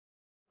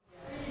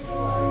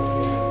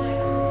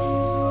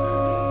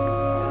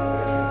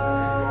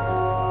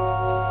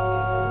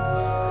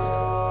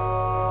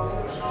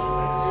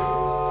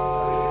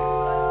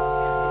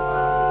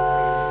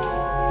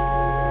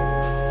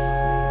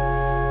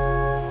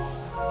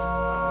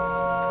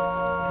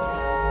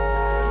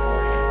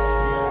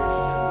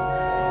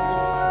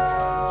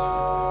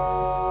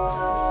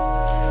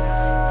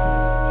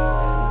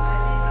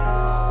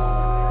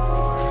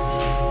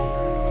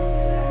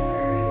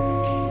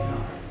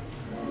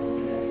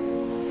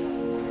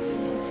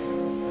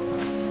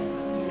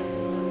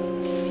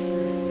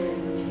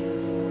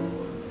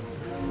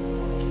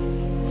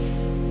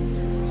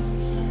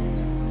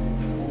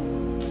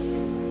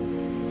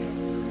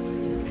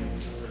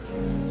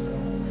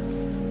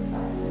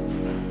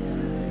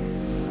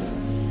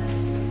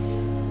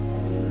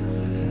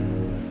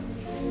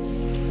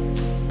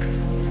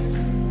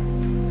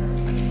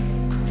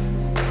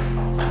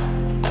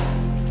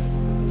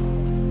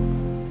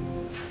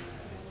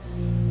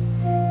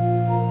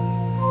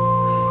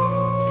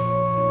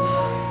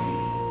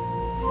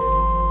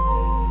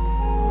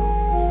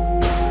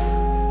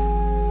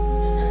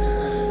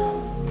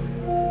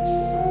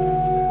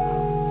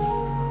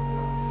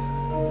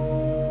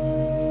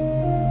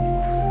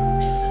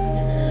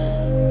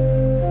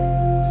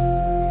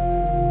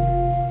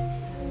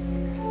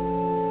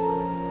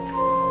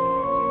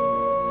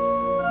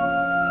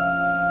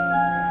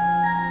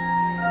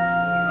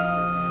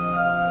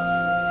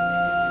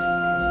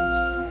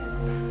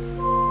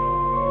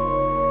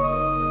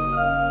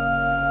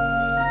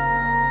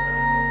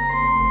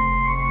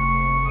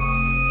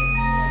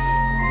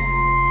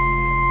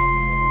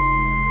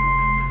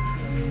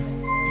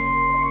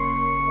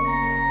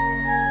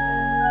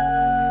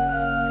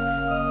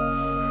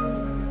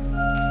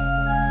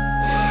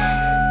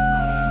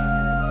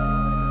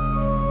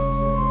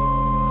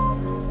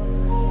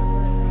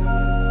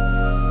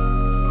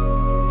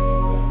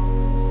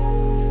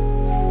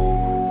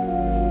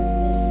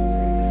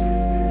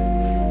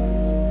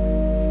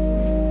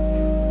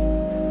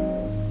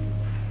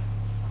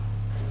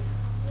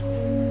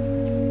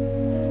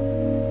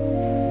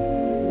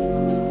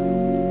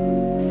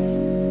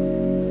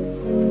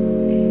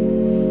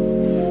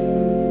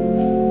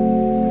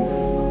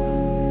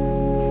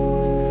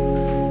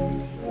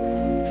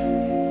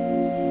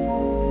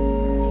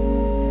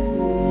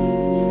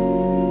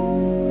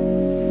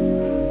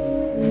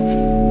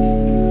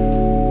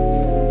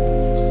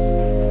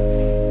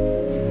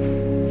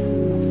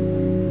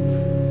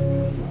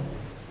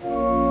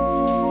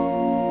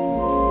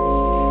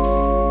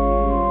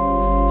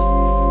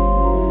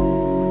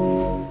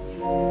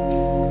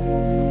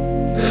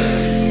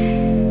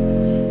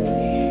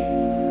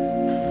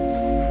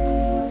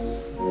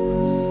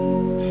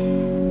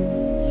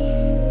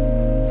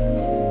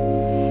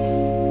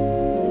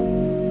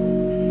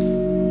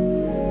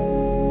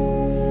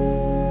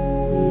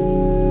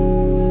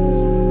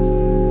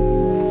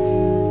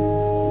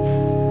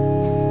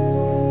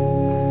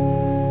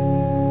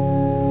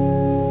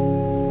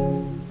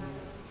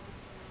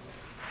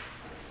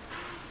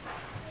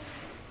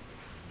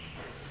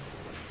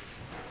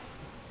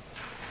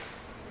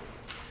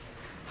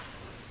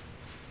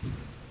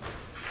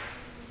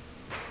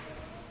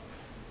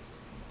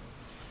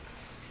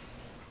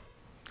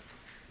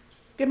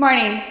Good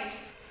morning.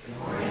 Good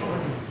morning.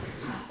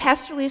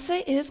 Pastor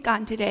Lisa is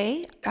gone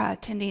today,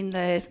 attending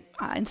the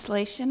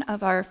installation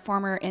of our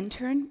former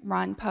intern,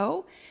 Ron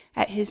Poe,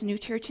 at his new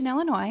church in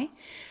Illinois.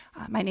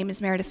 My name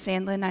is Meredith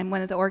Sandlin. I'm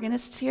one of the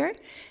organists here,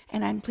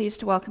 and I'm pleased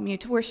to welcome you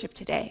to worship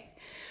today.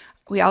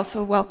 We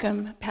also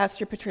welcome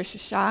Pastor Patricia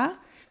Shaw,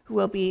 who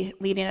will be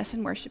leading us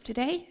in worship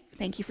today.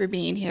 Thank you for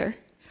being here.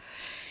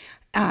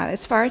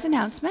 As far as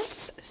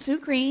announcements, Sue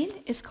Green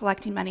is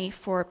collecting money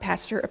for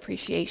pastor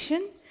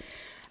appreciation,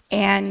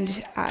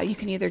 and you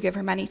can either give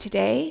her money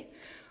today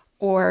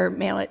or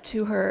mail it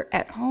to her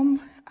at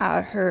home.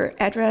 Her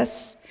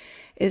address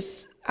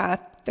is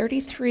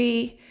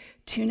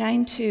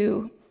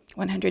 33292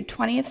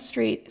 120th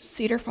Street,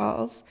 Cedar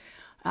Falls,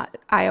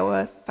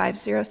 Iowa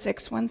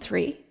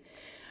 50613.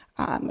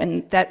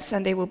 And that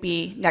Sunday will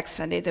be next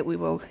Sunday that we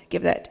will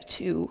give that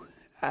to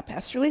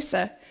Pastor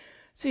Lisa.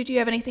 So do you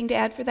have anything to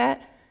add for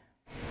that?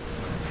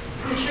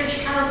 The church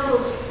council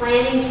is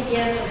planning to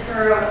give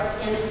her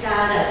and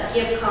Scott a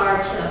gift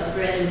card to a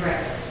bread and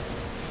breakfast.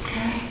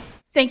 Okay.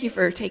 Thank you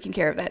for taking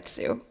care of that,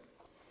 Sue.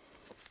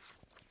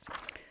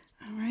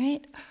 All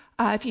right.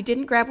 If you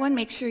didn't grab one,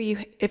 make sure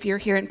if you're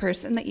here in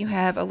person, that you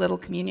have a little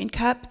communion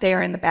cup. They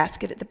are in the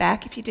basket at the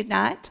back if you did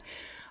not.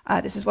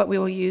 This is what we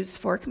will use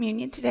for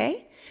communion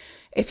today.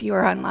 If you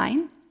are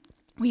online,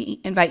 we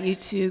invite you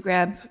to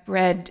grab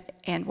bread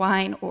and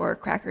wine or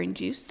cracker and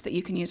juice that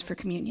you can use for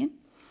communion.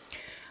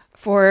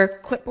 For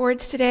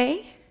clipboards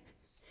today,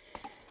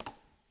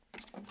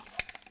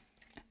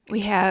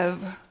 we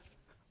have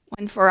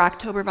one for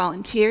October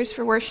volunteers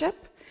for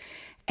worship.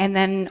 And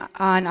then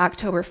on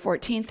October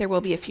 14th, there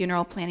will be a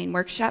funeral planning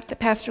workshop that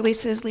Pastor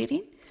Lisa is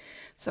leading.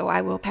 So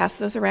I will pass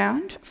those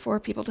around for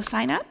people to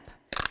sign up.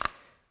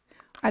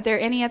 Are there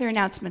any other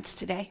announcements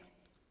today?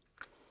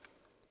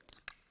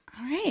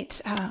 All right.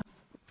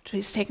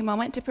 Please take a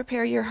moment to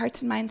prepare your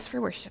hearts and minds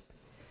for worship.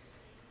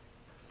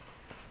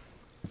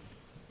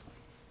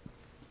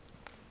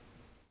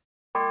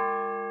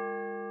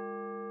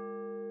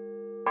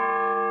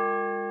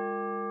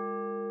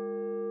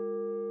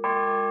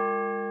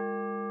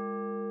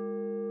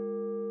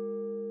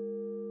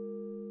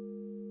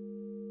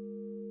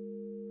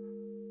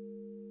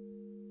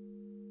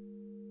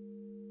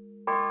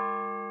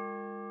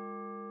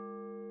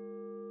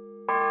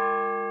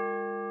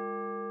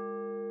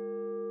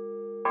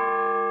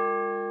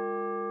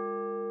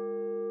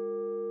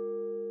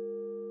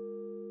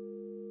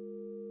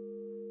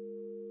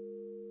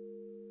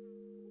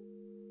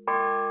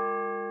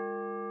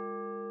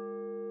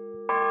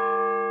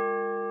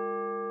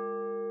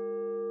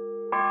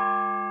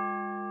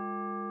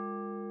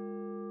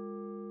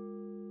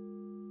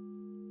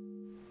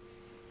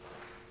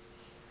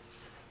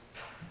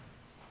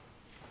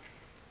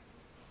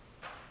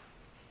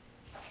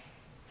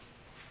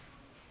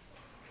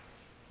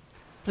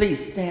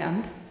 Please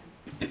stand.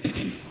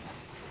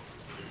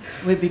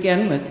 We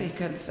begin with the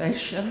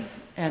confession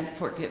and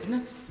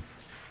forgiveness.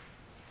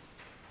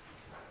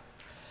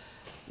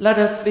 Let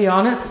us be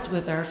honest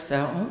with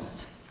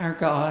ourselves, our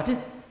God,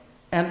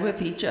 and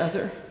with each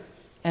other,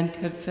 and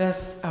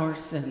confess our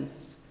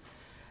sins,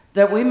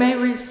 that we may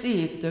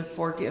receive the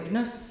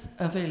forgiveness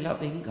of a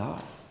loving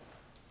God.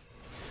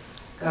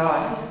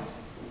 God,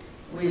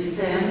 we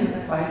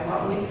sin by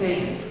what we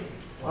think,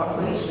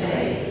 what we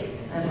say,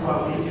 and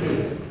what we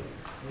do.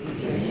 We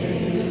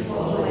continue to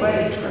pull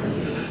away from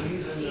you,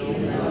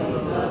 even though you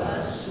love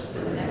us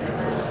with an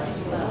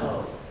everlasting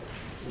love.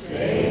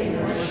 Today in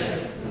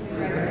worship, we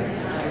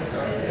recognize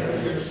our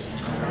failures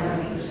and our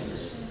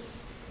weaknesses.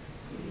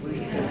 We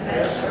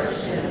confess our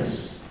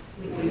sins.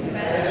 We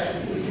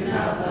confess we do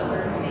not love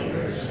our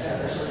neighbors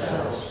as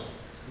ourselves.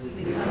 We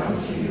come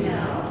to you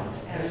now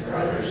as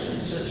brothers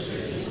and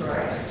sisters in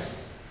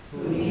Christ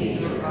who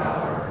need your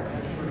power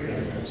and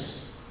forgiveness.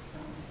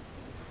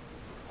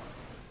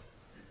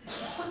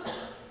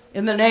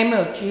 In the name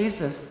of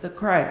Jesus the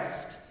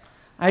Christ,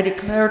 I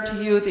declare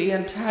to you the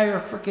entire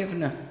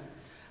forgiveness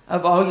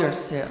of all your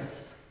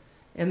sins.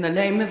 In the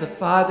name of the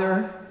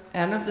Father,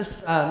 and of the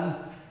Son,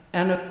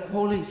 and of the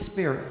Holy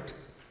Spirit.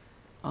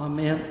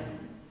 Amen.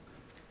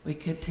 We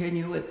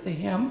continue with the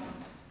hymn.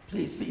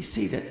 Please be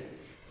seated.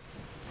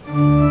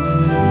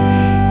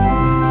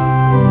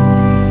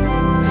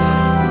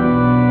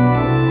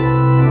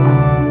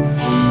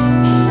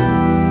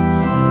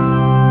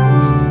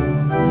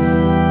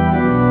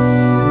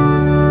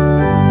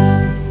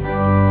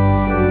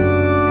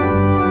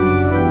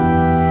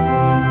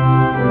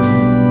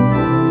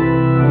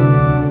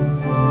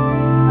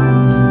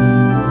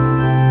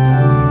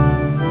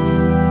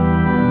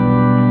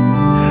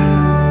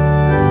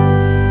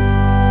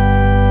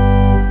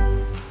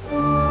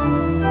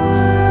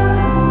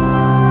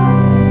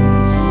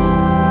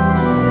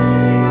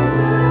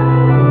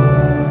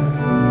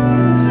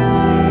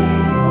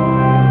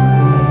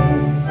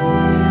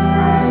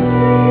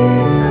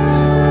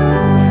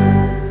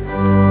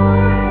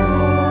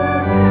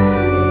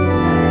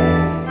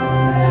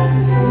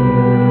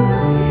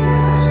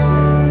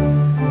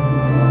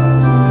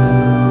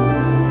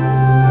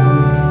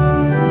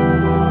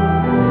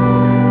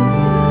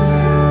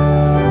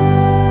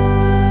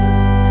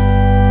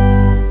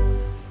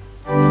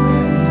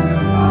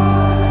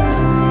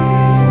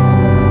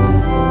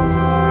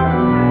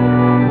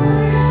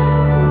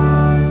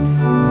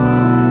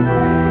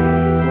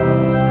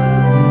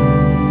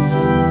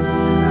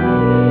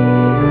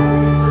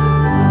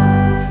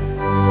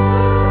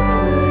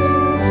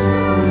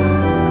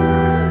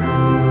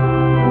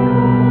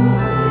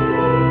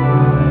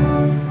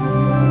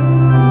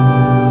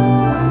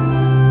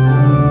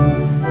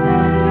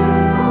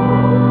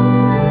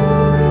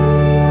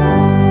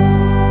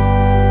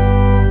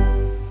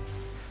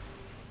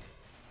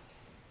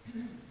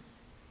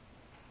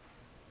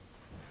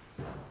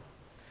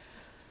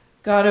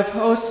 God of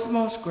hosts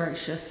most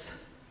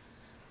gracious,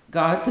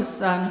 God the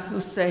Son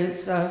who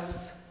saves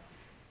us,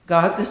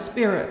 God the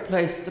Spirit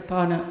placed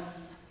upon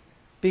us,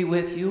 be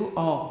with you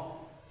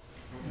all.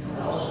 And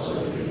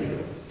also with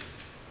you.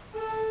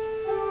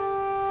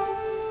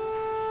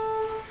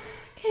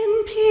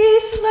 In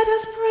peace, let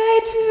us pray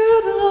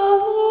to the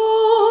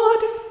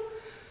Lord.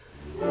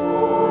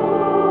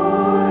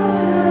 Lord,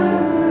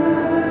 have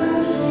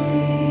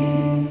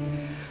mercy.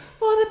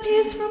 For the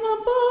peace from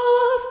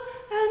above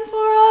and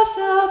for our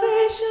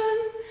salvation,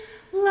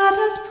 let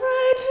us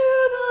pray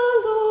to the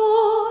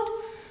Lord.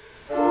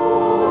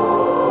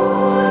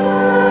 Lord,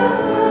 have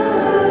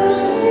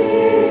mercy.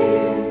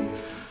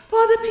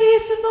 For the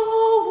peace of the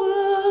whole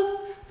world,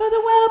 for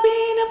the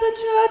well-being of the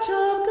Church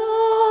of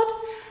God,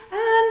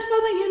 and for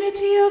the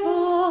unity of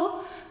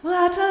all,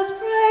 let us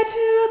pray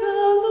to the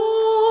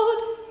Lord.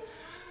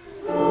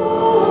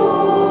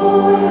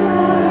 Lord,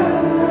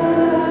 have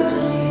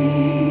mercy.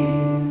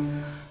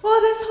 For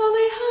this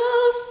holy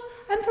house,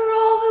 and for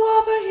all who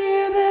offer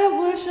here their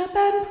worship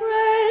and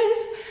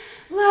praise,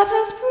 let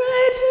us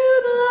pray to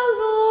the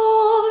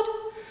Lord.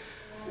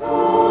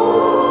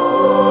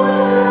 Lord,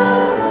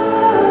 have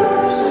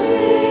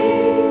mercy.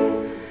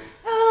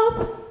 Help,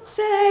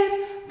 save,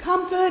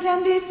 comfort,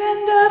 and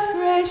defend us,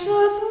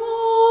 gracious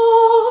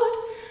Lord.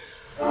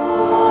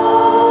 Amen.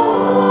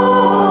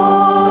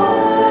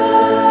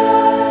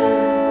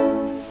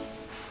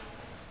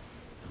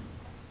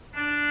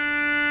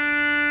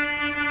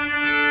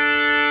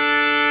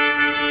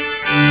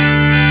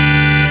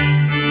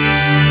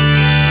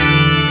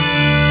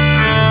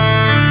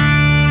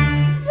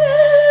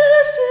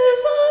 This is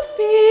the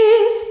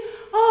feast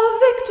of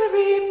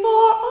victory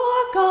for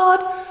our God.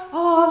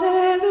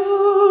 Alleluia.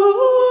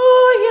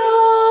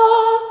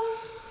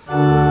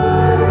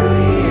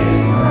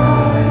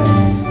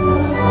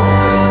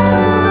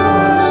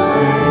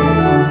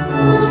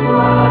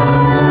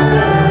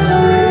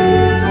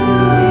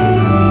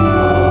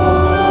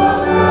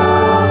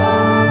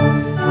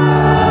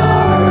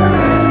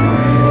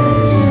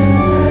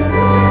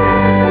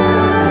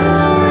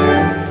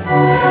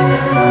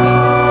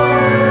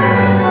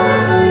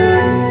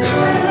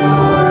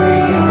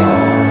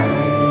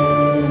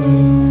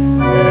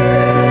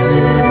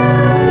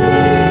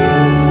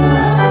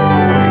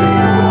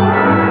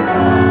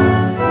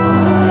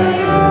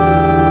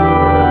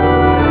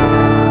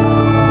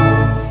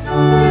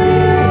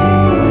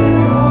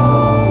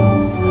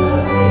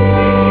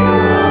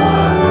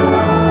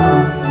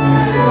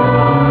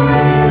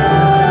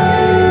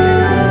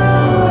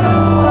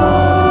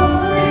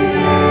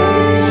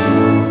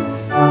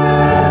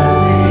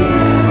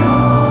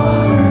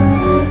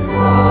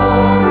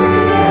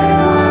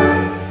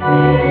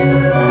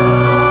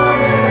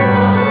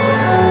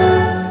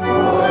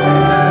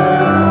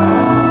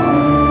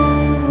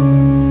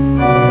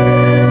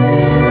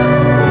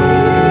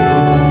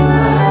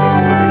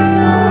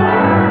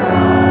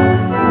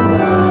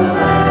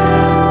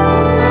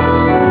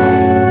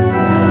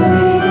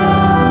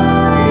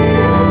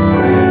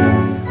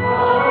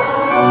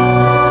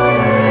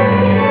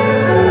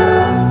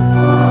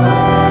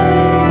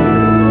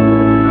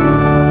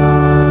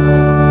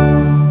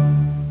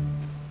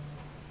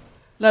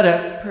 Let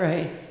us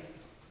pray.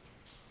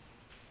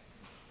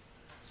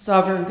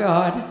 Sovereign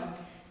God,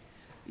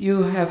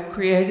 you have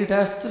created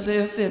us to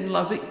live in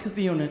loving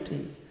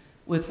community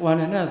with one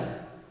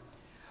another.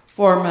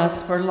 Form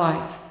us for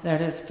life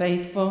that is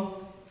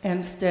faithful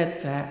and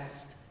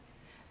steadfast,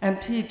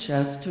 and teach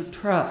us to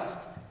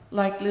trust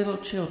like little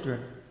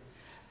children,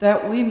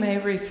 that we may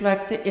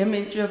reflect the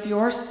image of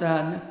your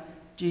Son,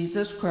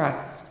 Jesus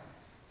Christ,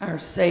 our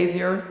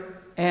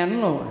Savior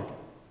and Lord.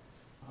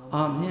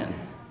 Amen.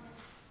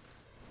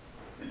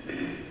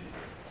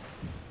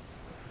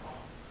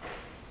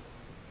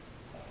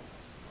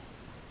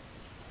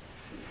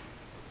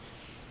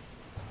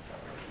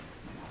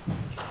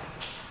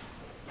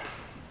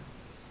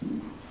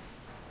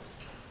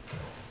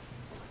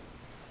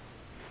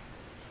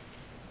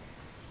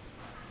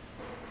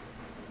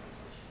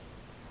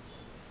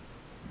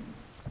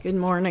 Good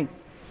morning.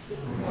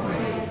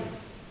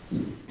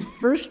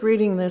 First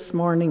reading this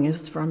morning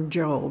is from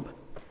Job.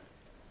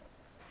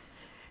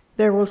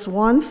 There was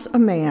once a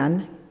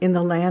man in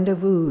the land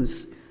of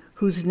Uz,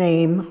 whose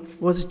name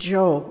was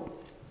Job.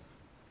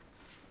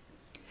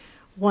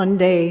 One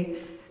day,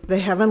 the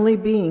heavenly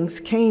beings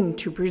came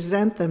to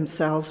present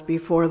themselves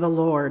before the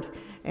Lord,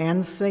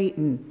 and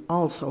Satan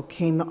also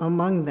came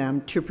among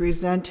them to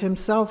present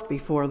himself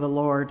before the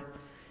Lord.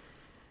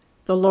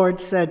 The Lord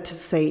said to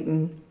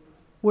Satan,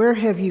 "Where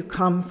have you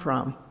come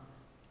from?"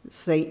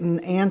 Satan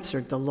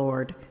answered the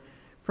Lord,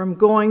 "From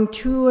going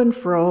to and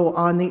fro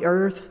on the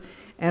earth,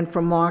 and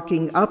from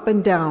walking up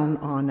and down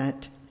on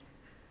it."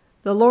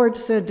 The Lord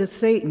said to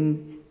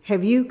Satan,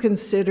 "Have you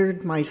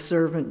considered my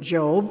servant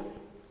Job?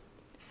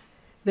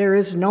 There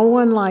is no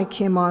one like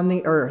him on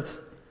the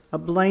earth, a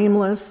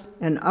blameless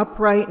and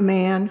upright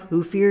man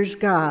who fears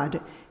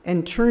God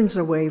and turns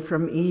away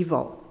from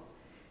evil.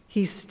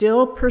 He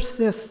still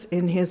persists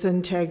in his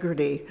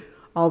integrity,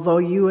 although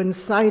you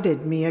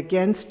incited me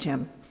against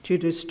him. to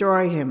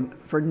destroy him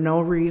for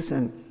no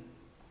reason.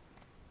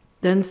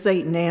 Then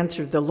Satan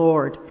answered the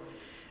Lord,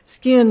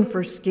 "Skin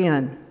for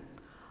skin.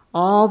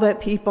 All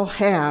that people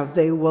have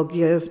they will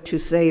give to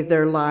save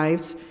their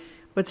lives,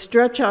 but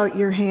stretch out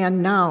your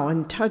hand now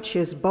and touch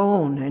his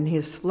bone and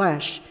his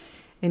flesh,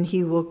 and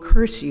he will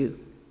curse you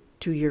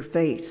to your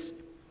face."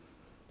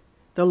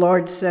 The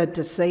Lord said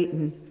to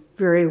Satan,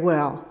 "Very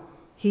well,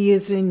 he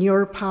is in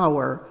your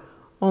power,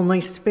 only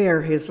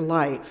spare his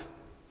life."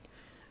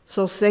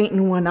 So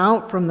Satan went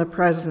out from the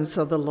presence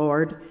of the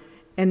Lord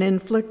and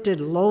inflicted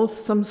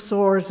loathsome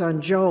sores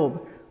on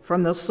Job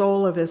from the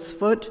sole of his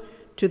foot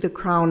to the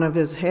crown of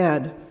his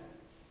head.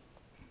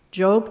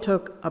 Job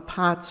took a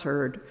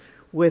potsherd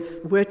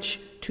with which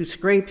to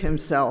scrape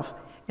himself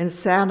and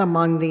sat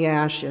among the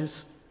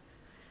ashes.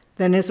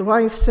 Then his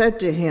wife said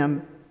to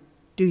him,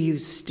 "Do you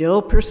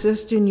still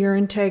persist in your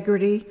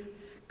integrity?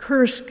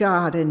 Curse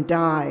God and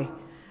die."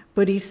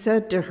 But he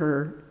said to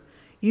her,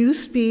 "You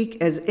speak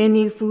as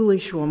any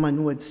foolish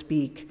woman would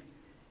speak.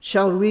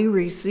 Shall we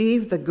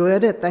receive the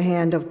good at the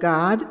hand of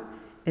God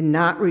and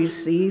not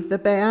receive the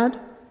bad?"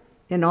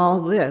 In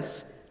all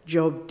this,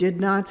 Job did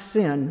not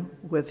sin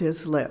with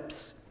his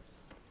lips.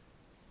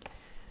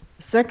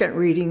 The second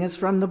reading is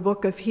from the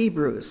book of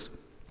Hebrews.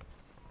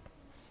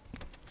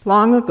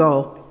 Long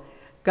ago,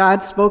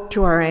 God spoke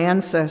to our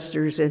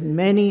ancestors in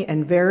many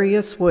and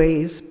various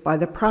ways by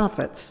the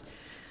prophets,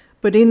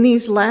 but in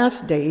these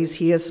last days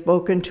he has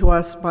spoken to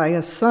us by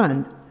a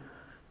Son,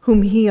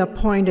 whom he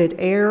appointed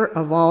heir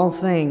of all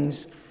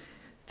things,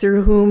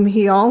 through whom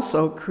he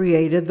also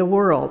created the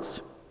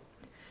worlds.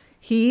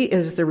 He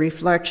is the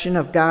reflection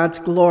of God's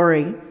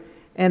glory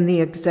and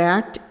the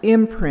exact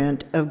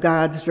imprint of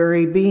God's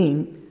very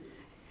being,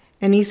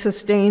 and he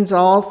sustains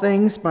all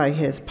things by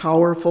his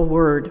powerful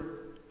word.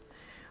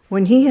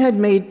 When he had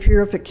made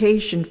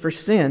purification for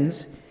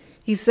sins,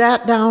 he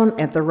sat down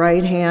at the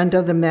right hand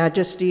of the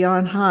Majesty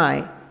on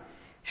high,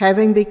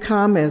 having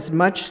become as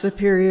much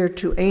superior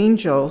to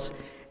angels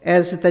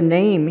as the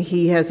name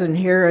he has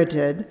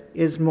inherited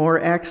is more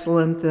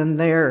excellent than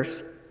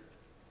theirs.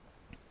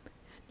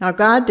 Now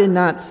God did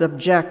not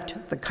subject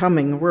the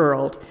coming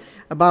world,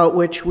 about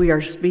which we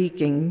are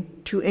speaking,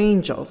 to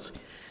angels,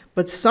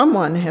 but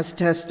someone has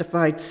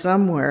testified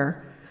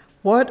somewhere,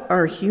 "What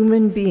are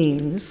human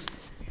beings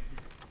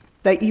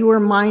that you are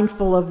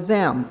mindful of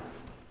them,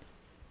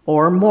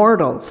 or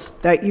mortals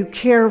that you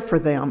care for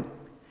them?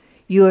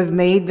 You have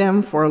made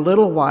them for a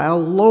little while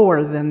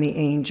lower than the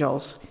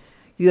angels.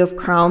 You have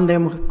crowned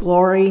them with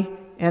glory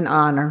and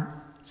honor,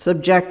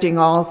 subjecting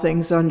all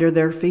things under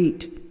their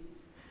feet."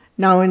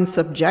 Now in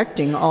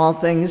subjecting all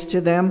things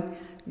to them,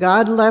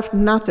 God left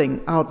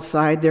nothing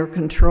outside their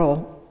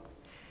control.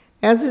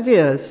 As it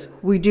is,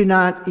 we do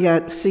not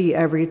yet see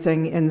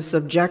everything in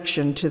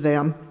subjection to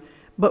them,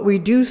 but we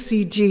do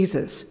see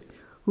Jesus,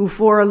 who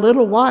for a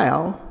little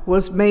while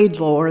was made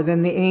lower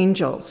than the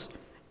angels,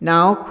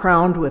 now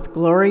crowned with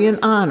glory and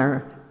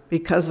honor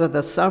because of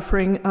the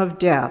suffering of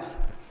death,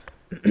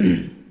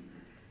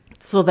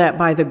 so that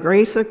by the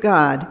grace of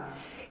God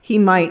he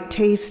might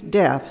taste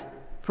death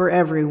for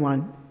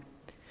everyone.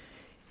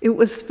 It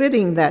was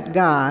fitting that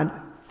God,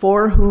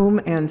 for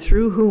whom and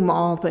through whom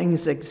all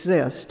things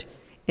exist,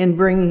 in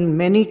bringing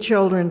many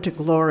children to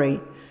glory,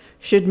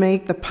 should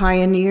make the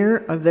pioneer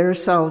of their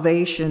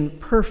salvation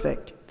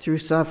perfect through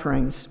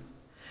sufferings.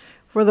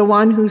 For the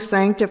one who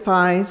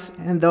sanctifies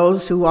and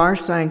those who are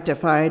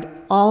sanctified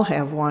all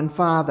have one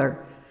Father.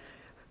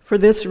 For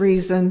this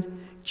reason,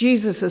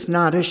 Jesus is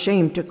not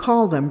ashamed to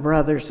call them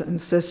brothers and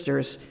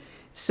sisters,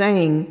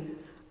 saying,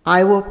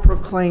 "I will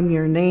proclaim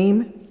your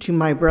name to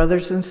my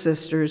brothers and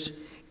sisters.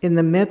 In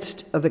the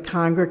midst of the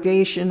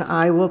congregation,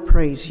 I will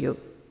praise you."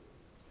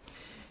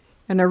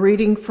 And a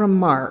reading from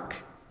Mark.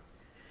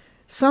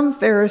 Some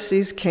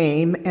Pharisees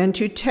came, and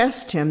to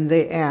test him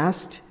they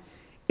asked,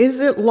 "Is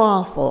it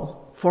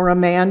lawful for a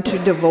man to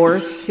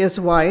divorce his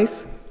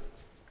wife?"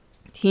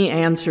 He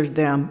answered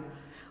them,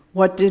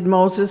 "What did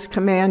Moses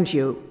command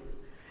you?"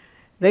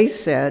 They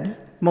said,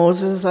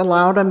 "Moses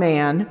allowed a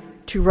man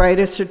to write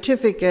a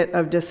certificate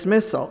of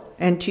dismissal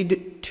and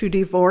to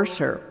divorce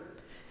her."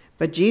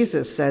 But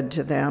Jesus said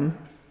to them,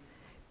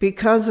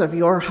 "Because of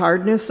your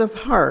hardness of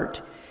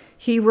heart,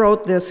 he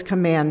wrote this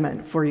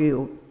commandment for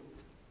you.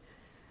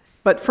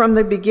 But from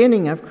the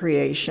beginning of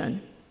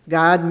creation,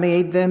 God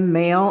made them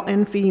male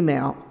and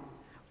female.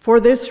 For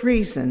this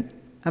reason,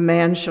 a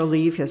man shall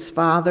leave his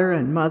father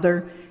and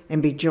mother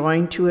and be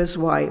joined to his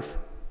wife,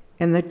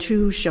 and the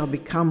two shall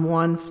become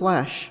one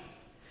flesh.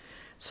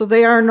 So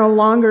they are no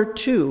longer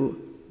two,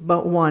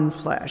 but one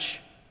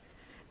flesh.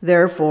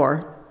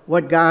 Therefore,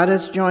 what God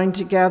has joined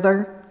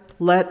together,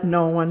 let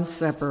no one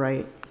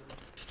separate."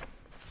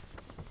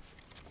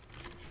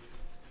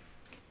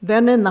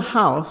 Then in the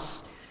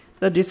house,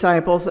 the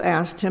disciples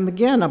asked him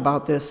again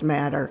about this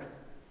matter.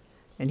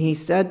 And he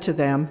said to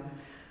them,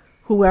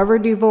 "Whoever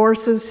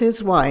divorces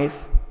his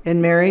wife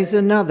and marries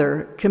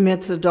another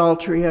commits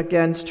adultery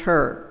against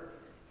her.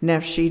 And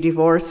if she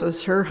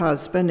divorces her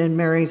husband and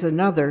marries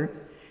another,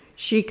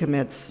 she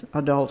commits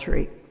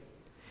adultery.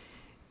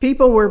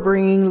 People were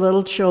bringing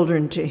little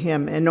children to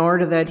him in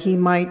order that he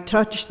might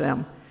touch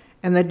them,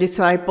 and the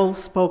disciples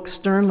spoke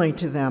sternly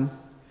to them.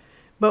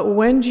 But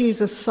when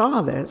Jesus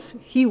saw this,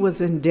 he was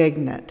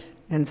indignant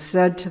and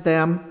said to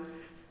them,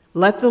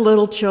 "Let the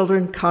little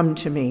children come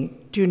to me.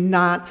 Do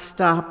not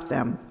stop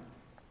them,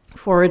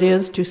 for it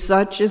is to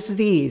such as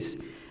these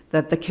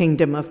that the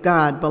kingdom of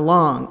God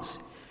belongs.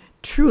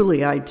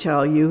 Truly, I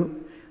tell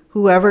you,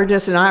 whoever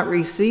does not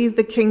receive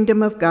the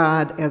kingdom of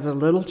God as a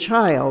little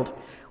child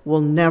will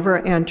never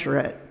enter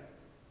it."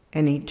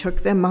 And he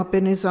took them up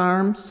in his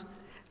arms,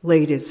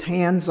 laid his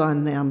hands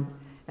on them,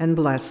 and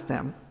blessed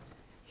them.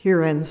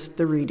 Here ends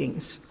the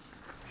readings.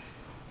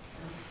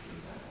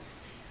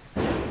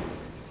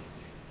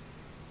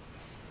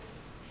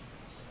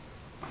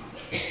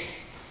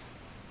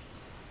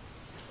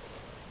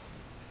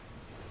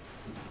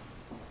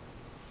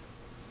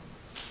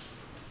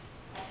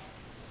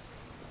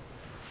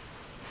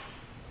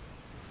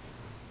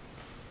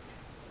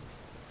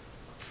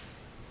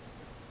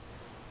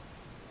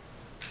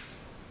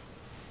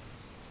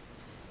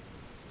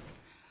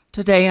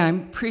 Today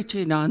I'm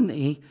preaching on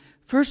the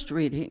first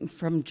reading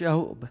from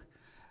Job,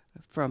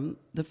 from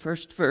the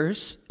first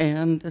verse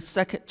and the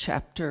second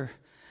chapter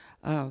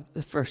of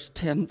the first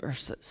 10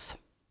 verses.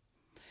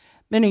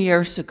 Many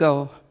years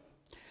ago,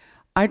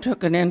 I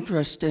took an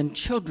interest in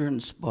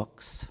children's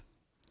books.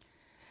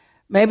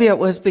 Maybe it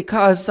was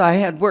because I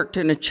had worked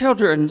in a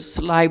children's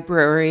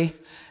library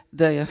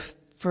the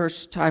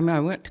first time I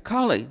went to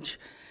college.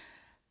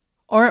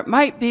 Or it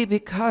might be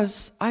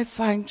because I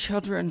find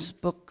children's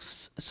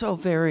books so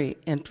very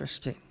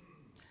interesting.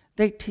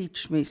 They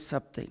teach me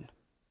something.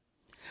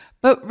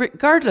 But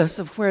regardless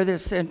of where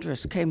this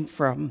interest came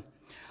from,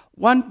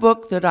 one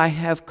book that I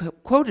have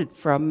quoted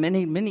from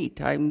many, many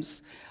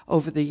times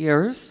over the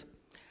years,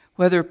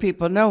 whether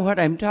people know what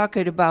I'm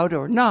talking about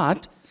or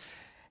not,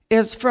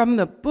 is from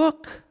the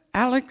book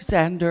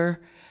Alexander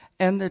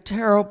and the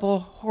Terrible,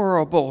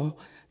 Horrible,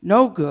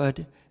 No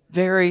Good,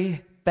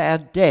 Very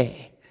Bad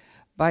Day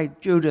by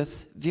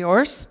Judith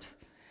Viorst,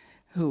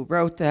 who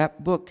wrote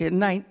that book in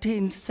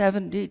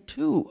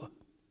 1972.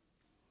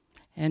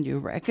 And you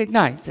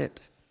recognize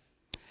it.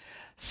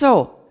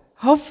 So,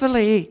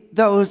 hopefully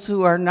those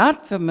who are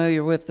not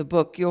familiar with the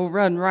book, you'll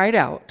run right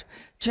out,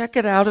 check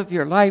it out of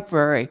your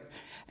library,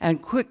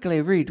 and quickly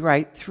read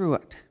right through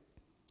it.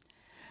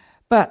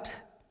 But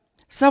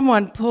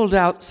someone pulled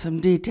out some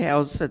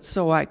details, and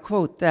so I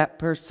quote that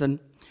person.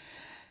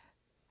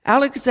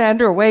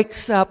 Alexander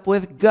wakes up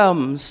with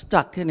gum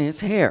stuck in his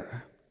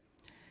hair.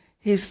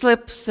 He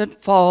slips and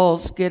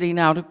falls getting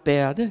out of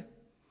bed,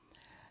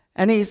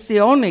 and he's the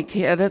only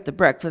kid at the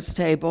breakfast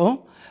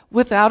table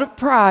without a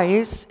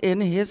prize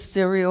in his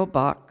cereal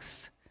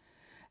box.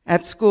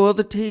 At school,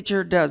 the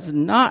teacher does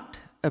not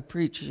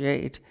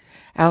appreciate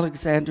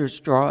Alexander's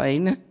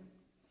drawing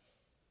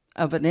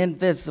of an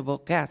invisible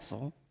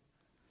castle.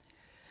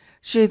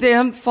 She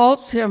then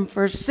faults him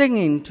for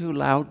singing too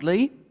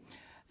loudly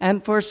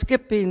and for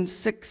skipping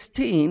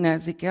 16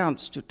 as he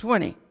counts to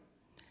 20.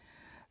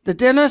 The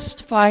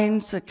dentist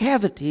finds a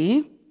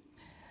cavity,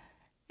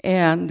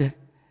 and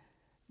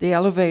the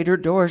elevator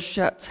door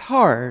shuts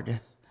hard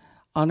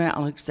on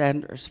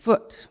Alexander's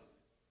foot.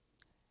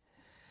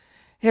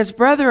 His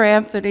brother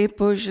Anthony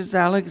pushes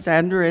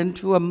Alexander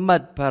into a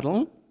mud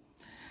puddle.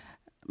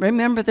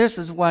 Remember, this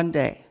is one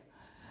day.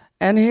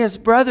 And his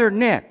brother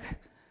Nick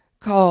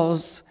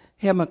calls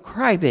him a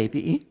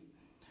crybaby.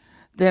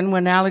 Then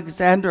when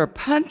Alexander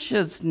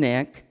punches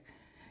Nick,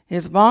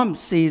 his mom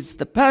sees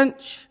the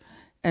punch,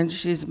 and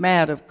she's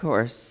mad, of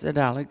course, at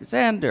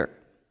Alexander.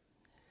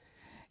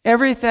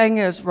 Everything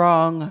is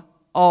wrong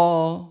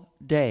all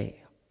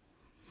day.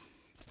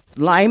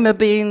 Lima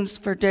beans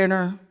for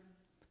dinner,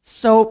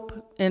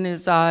 soap in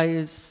his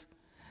eyes,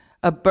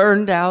 a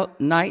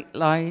burned-out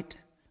nightlight.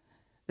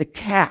 The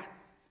cat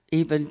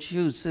even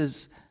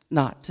chooses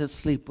not to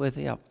sleep with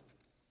him.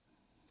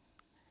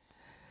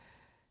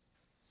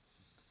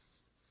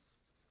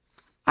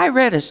 I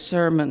read a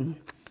sermon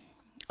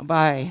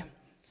by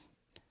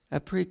a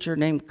preacher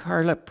named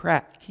Carla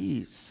Pratt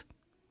Keyes.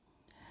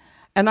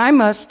 And I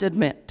must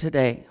admit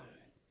today,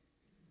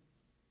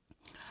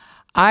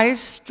 I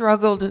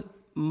struggled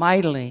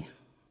mightily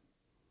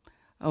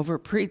over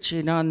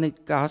preaching on the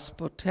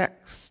gospel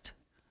text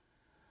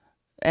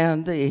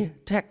and the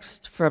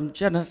text from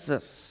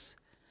Genesis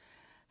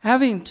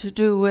having to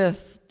do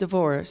with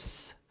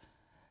divorce,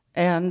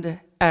 and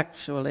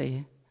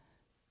actually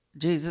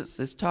Jesus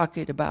is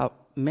talking about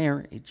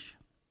marriage.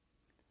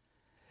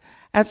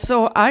 And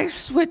so I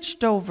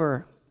switched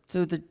over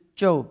to the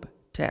Job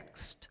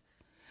text,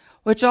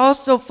 which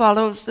also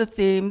follows the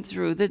theme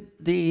through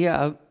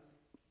the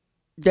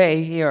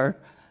day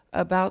here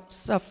about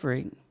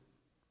suffering.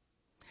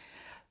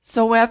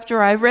 So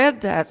after I read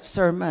that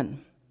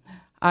sermon,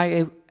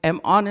 I am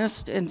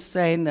honest in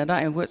saying that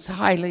I was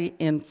highly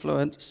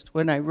influenced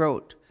when I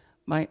wrote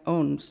my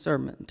own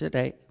sermon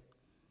today.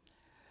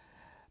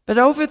 But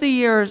over the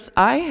years,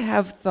 I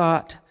have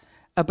thought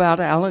about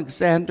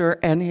Alexander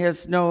and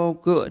his no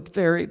good,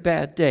 very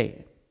bad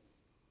day.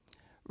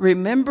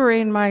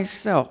 remembering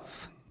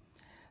myself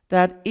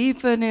that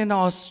even in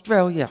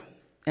Australia,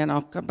 and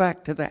I'll come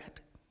back to that,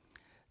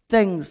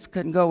 things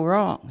can go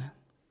wrong.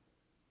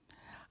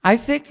 I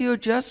think you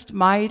just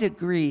might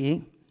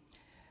agree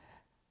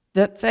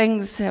that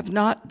things have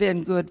not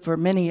been good for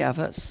many of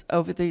us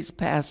over these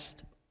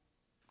past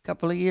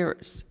couple of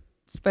years,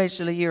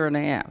 especially a year and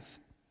a half.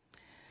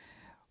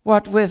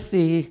 What with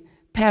the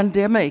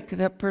pandemic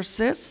that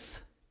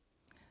persists,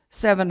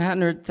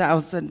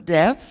 700,000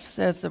 deaths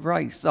as a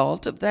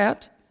result of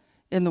that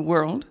in the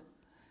world,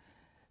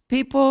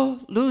 people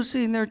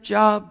losing their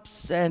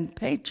jobs and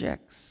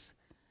paychecks,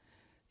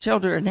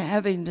 children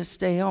having to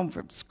stay home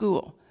from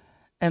school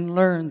and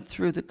learn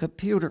through the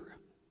computer.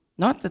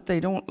 Not that they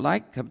don't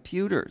like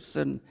computers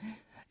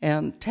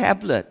and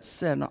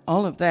tablets and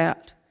all of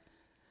that,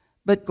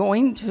 but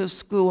going to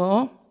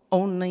school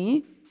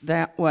only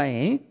that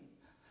way.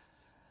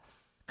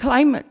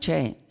 Climate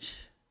change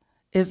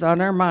is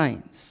on our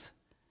minds.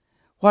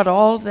 What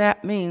all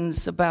that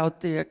means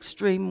about the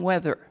extreme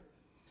weather.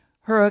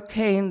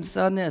 Hurricanes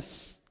on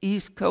this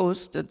east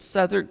coast and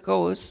southern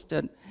coast,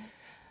 and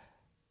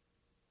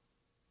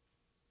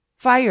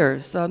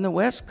fires on the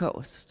west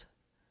coast,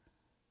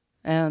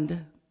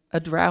 and a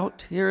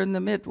drought here in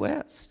the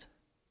Midwest.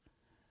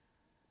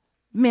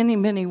 Many,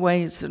 many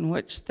ways in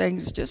which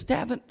things just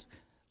haven't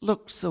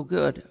looked so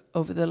good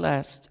over the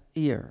last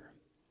year.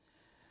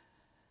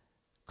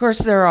 Of course,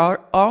 there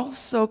are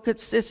also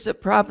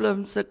consistent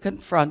problems that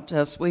confront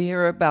us. We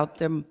hear about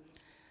them,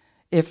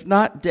 if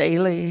not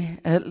daily,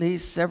 at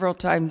least several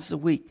times a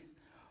week.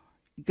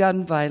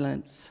 Gun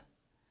violence,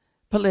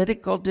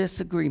 political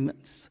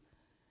disagreements,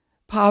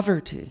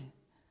 poverty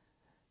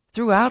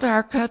throughout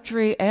our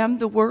country and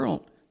the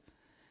world,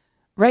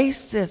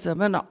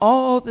 racism, and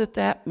all that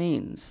that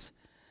means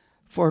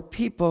for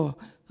people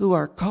who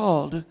are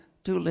called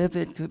to live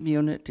in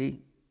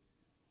community.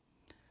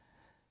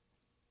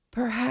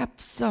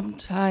 Perhaps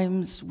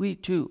sometimes we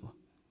too,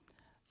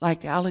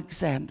 like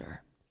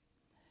Alexander,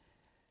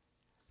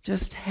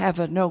 just have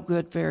a no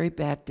good, very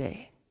bad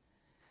day.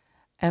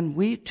 And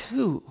we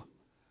too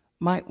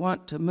might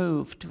want to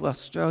move to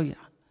Australia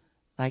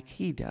like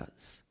he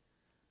does.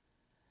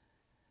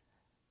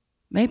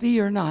 Maybe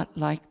you're not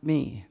like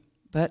me,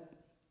 but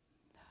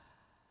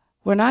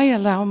when I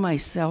allow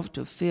myself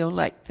to feel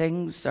like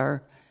things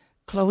are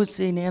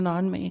closing in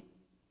on me,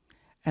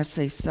 as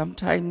they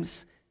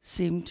sometimes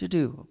seem to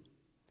do,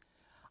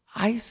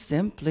 I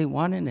simply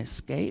want an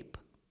escape,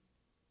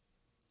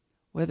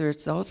 whether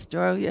it's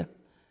Australia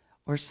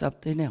or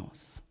something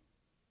else.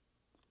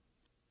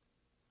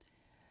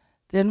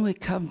 Then we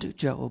come to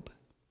Job.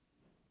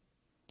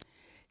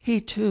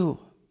 He too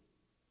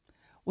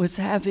was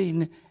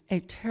having a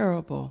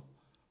terrible,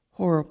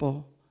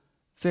 horrible,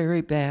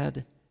 very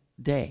bad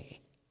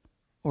day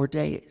or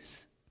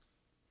days.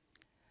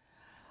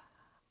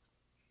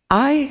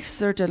 I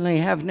certainly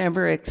have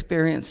never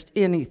experienced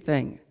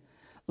anything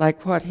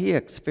like what he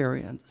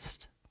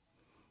experienced.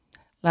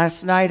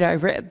 Last night I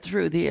read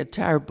through the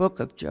entire book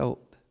of Job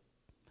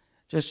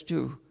just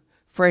to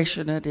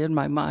freshen it in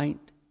my mind.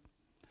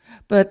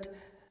 But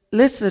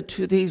listen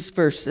to these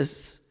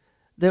verses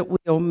that we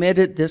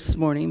omitted this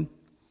morning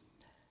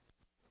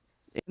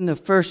in the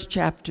first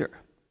chapter.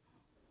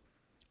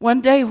 One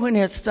day when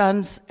his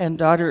sons and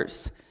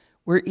daughters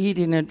were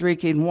eating and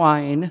drinking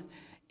wine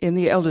in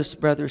the eldest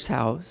brother's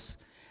house,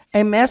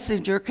 a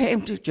messenger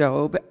came to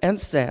Job and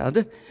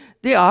said,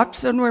 "The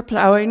oxen were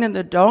plowing and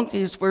the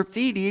donkeys were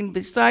feeding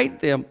beside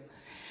them,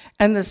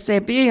 and the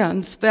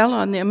Sabaeans fell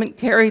on them and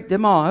carried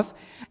them off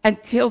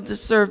and killed the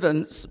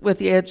servants with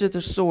the edge of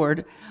the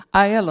sword.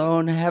 I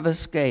alone have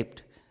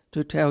escaped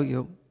to tell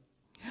you."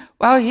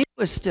 While he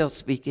was still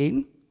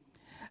speaking,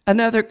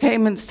 another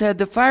came and said,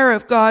 "The fire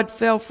of God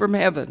fell from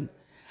heaven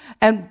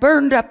and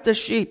burned up the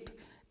sheep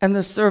and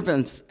the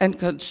servants and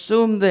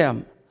consumed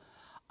them.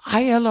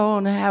 I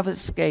alone have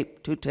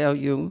escaped to tell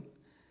you."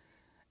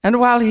 And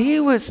while he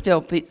was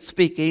still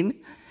speaking,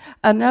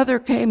 another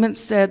came and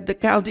said, "The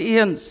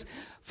Chaldeans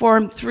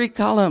formed 3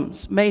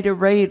 columns, made a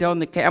raid on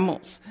the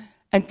camels,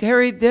 and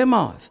carried them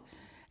off,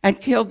 and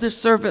killed the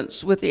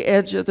servants with the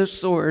edge of the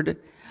sword.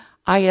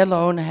 I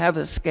alone have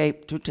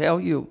escaped to tell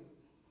you."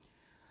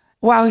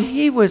 While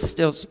he was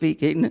still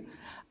speaking,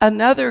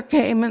 another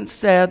came and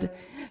said,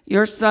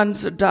 "Your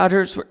sons and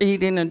daughters were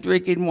eating and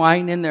drinking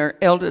wine in their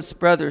eldest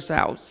brother's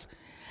house.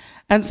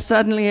 And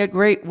suddenly a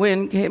great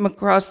wind came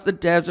across the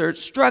desert,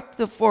 struck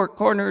the 4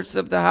 corners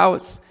of the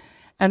house,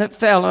 and it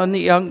fell on the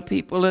young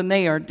people, and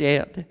they are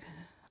dead.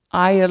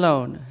 I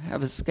alone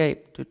have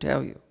escaped to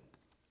tell you."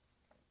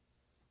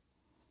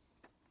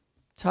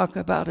 Talk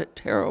about a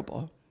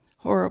terrible,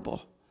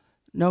 horrible,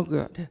 no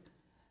good,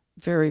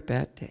 very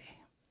bad day.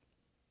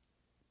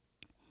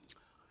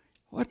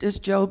 What does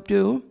Job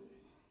do?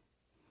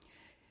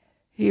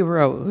 He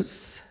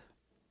rose,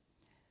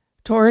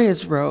 tore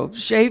his robe,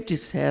 shaved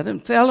his head,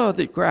 and fell on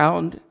the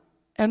ground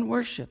and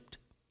worshipped.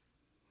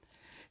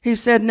 He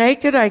said,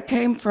 "Naked I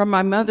came from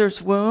my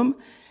mother's womb,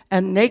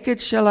 and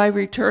naked shall I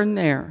return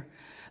there.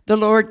 The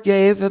Lord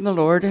gave and the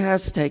Lord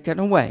has taken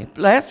away.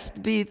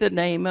 Blessed be the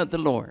name of the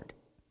Lord.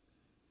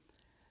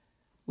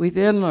 We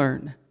then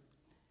learn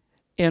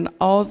in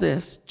all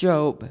this,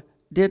 Job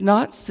did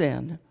not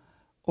sin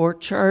or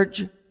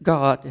charge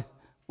God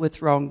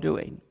with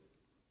wrongdoing.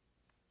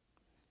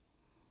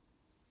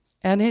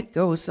 And it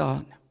goes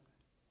on.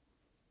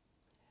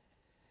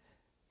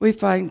 We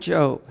find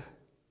Job,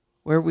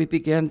 where we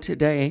begin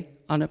today,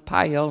 on a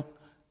pile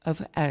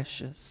of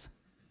ashes.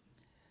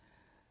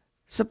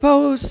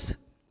 Suppose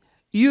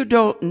you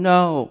don't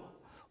know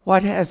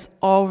what has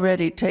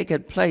already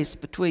taken place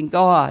between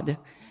God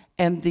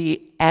and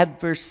the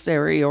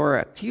adversary or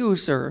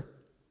accuser.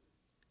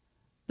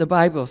 The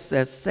Bible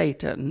says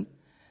Satan,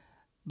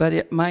 but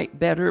it might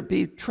better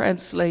be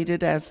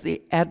translated as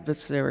the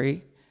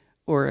adversary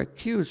or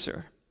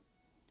accuser.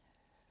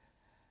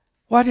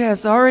 What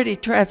has already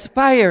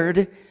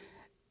transpired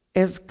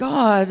is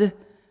God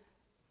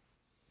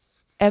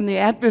and the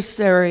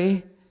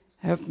adversary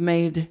have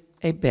made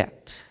a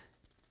bet.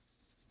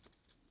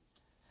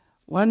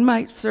 One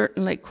might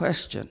certainly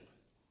question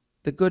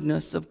the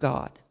goodness of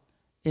God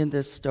in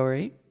this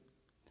story.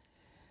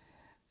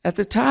 At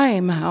the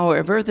time,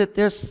 however, that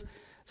this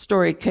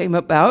story came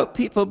about,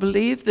 people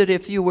believed that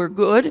if you were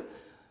good,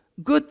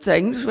 good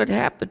things would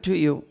happen to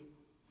you.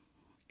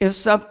 If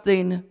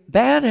something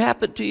bad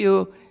happened to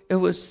you, it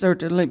was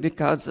certainly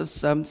because of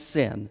some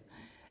sin,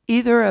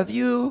 either of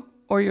you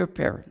or your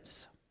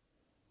parents.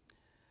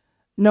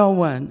 No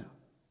one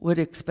would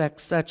expect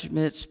such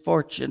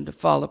misfortune to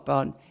fall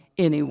upon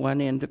any one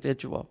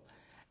individual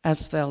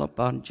as fell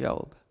upon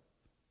Job.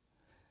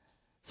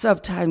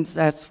 Sometimes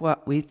that's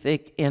what we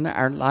think in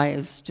our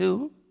lives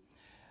too.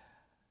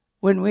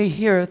 When we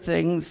hear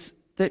things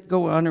that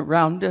go on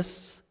around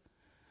us,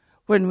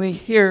 when we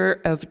hear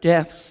of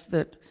deaths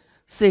that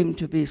seem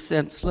to be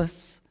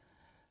senseless,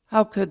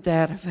 how could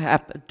that have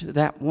happened to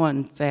that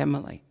one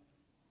family?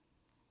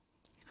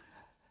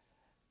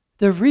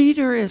 The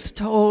reader is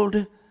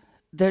told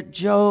that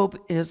Job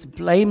is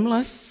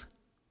blameless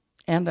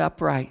and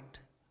upright,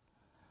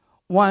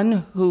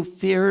 one who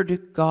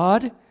feared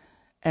God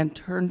and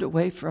turned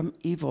away from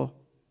evil.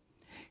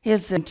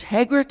 His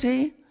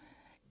integrity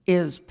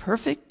is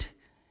perfect.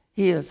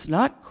 He is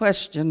not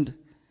questioned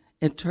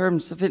in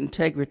terms of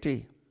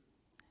integrity.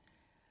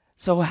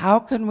 So how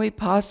can we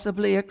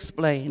possibly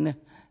explain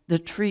the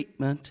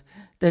treatment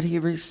that he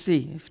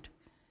received?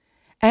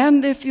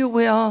 And, if you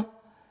will,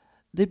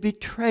 the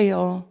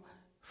betrayal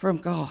from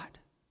God.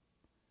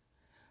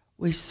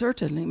 We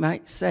certainly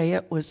might say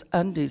it was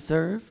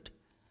undeserved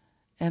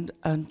and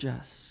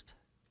unjust.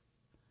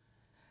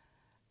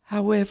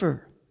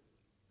 However,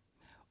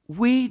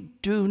 we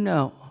do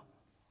know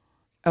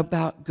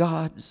about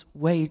God's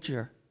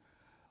wager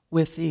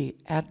with the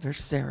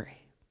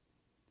adversary.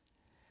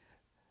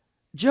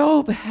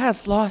 Job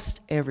has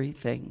lost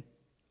everything,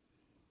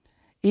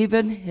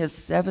 even his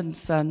 7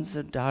 sons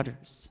and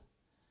daughters.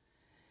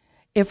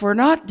 If we're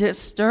not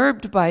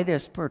disturbed by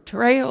this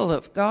portrayal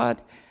of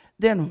God,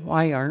 then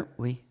why aren't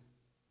we?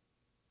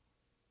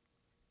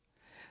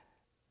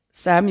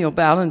 Samuel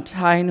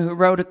Ballantyne, who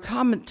wrote a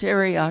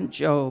commentary on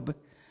Job,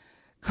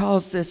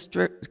 calls this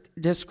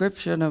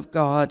description of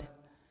God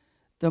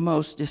the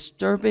most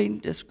disturbing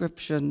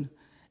description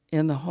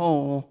in the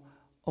whole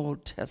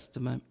Old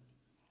Testament.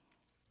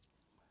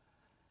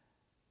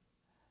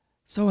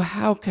 So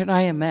how can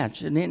I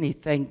imagine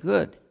anything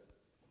good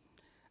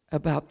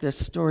about this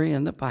story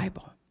in the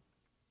Bible?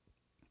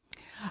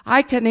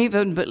 I can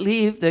even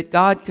believe that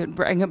God can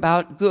bring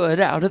about good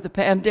out of the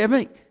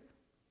pandemic,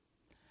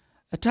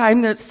 a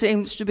time that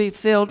seems to be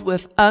filled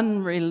with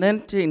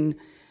unrelenting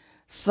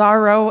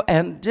sorrow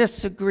and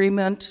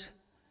disagreement,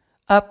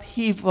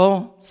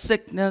 upheaval,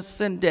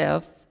 sickness, and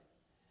death.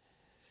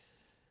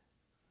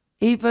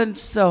 Even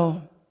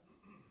so,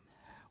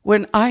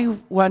 when I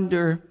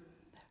wonder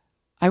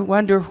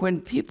when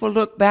people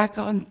look back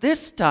on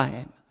this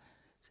time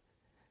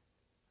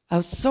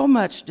of so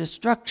much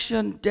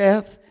destruction,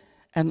 death,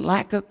 and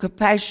lack of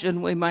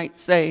compassion, we might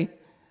say,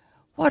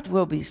 what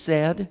will be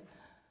said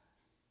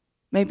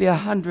maybe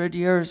 100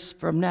 years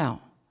from now,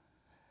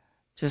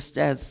 just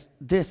as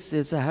this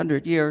is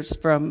 100 years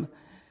from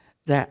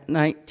that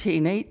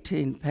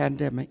 1918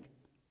 pandemic.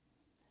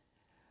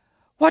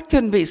 What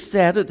can be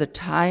said of the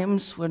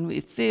times when we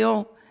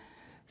feel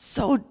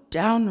so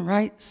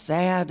downright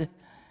sad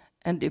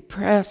and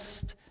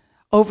depressed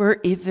over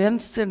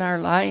events in our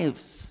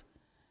lives,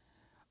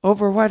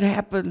 over what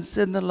happens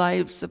in the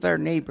lives of our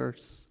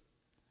neighbors,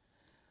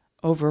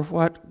 over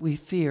what we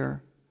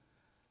fear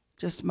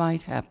just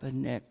might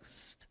happen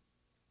next?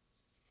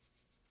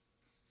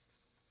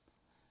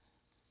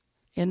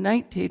 In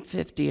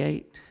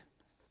 1958,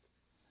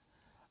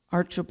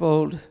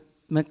 Archibald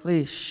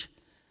MacLeish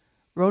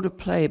wrote a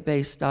play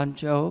based on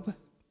Job.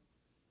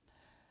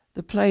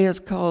 The play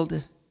is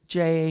called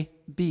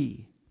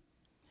J.B.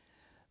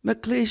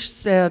 MacLeish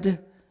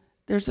said,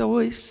 "There's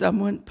always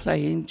someone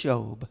playing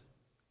Job."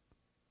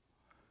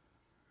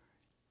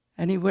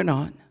 And he went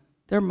on,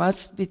 "There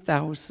must be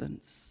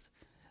thousands,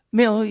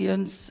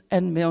 millions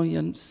and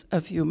millions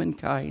of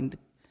humankind,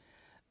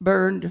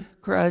 burned,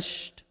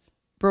 crushed,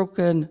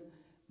 broken,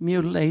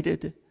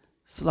 mutilated,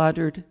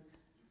 slaughtered,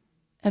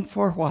 and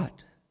for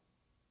what?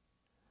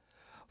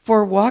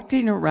 For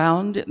walking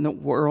around in the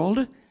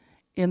world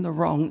in the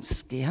wrong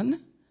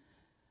skin,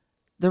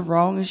 the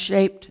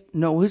wrong-shaped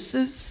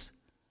noses,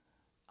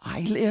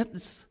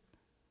 eyelids,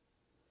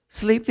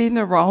 sleeping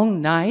the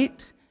wrong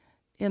night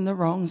in the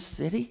wrong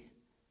city,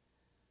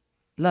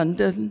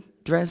 London,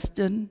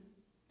 Dresden,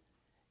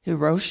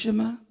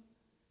 Hiroshima.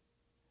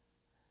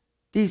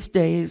 These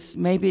days,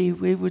 maybe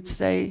we would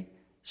say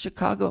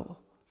Chicago,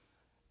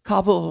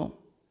 Kabul,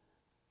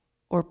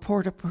 or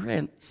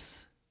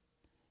Port-au-Prince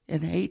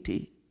in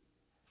Haiti.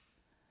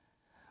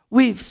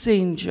 We've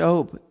seen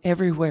Job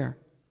everywhere,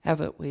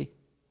 haven't we?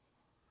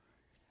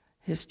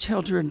 His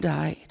children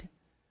died,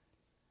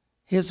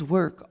 his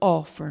work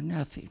all for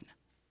nothing,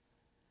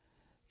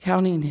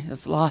 counting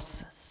his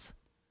losses,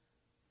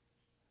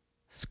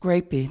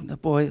 scraping the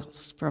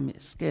boils from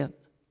his skin.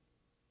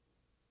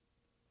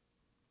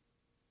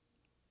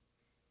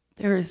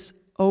 There is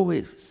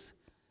always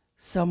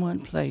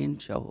someone playing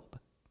Job.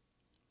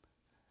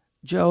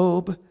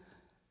 Job,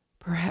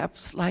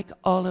 perhaps like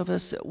all of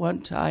us at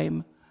one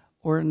time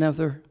or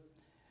another,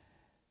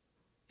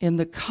 in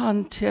the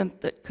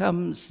content that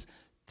comes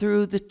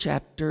through the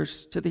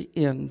chapters to the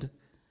end,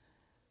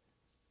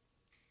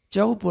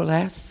 Job will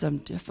ask some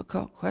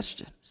difficult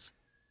questions.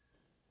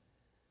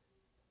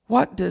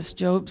 What does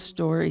Job's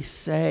story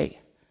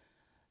say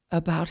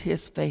about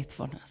his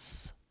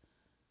faithfulness,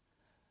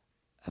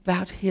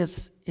 about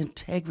his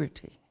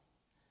integrity?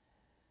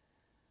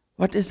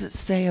 What does it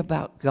say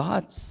about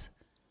God's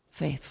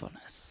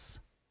faithfulness?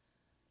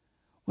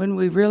 When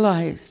we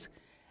realize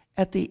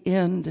at the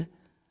end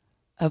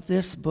of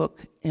this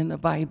book in the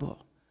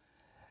Bible,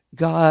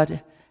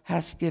 God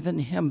has given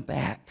him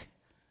back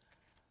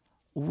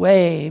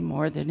way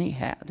more than he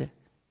had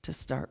to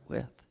start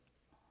with.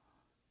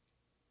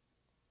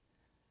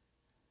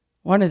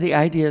 One of the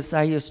ideas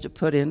I used to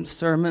put in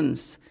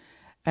sermons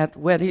at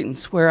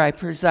weddings where I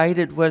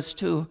presided was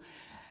to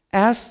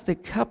ask the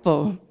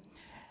couple,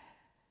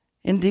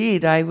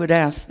 indeed, I would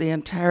ask the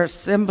entire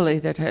assembly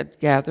that had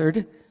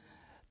gathered,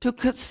 to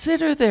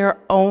consider their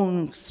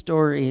own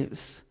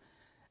stories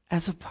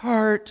as a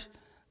part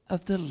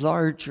of the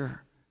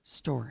larger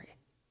story.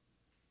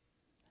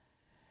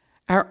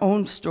 Our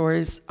own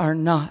stories are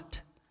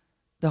not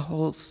the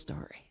whole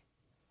story.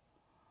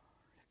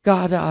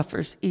 God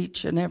offers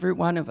each and every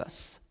one of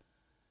us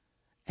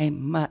a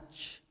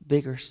much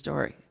bigger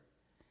story.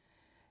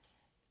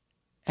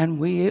 And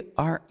we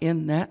are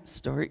in that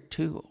story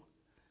too.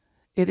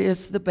 It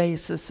is the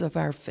basis of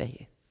our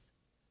faith.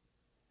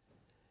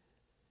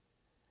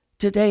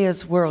 Today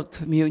is World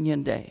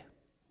Communion Day.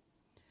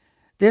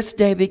 This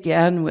day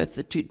began with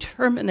the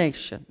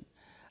determination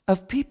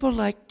of people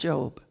like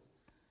Job.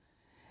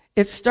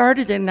 It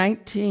started in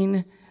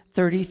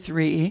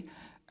 1933,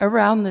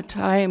 around the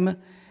time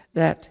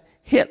that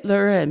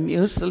Hitler and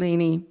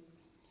Mussolini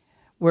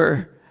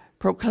were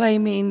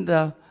proclaiming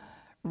the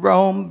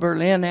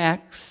Rome-Berlin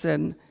Acts,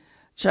 and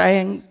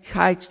Chiang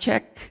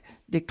Kai-shek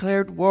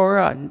declared war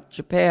on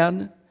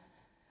Japan.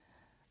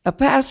 A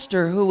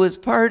pastor who was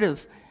part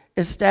of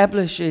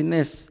establishing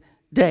this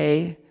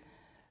day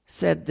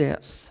said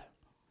this: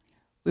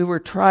 "We were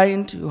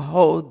trying to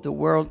hold the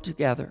world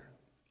together."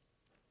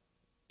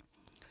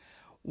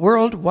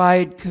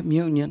 Worldwide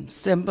communion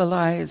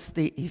symbolized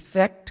the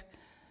effect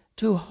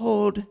to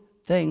hold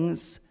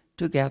things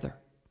together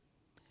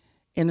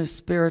in a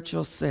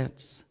spiritual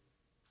sense.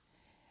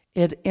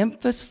 It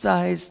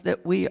emphasized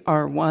that we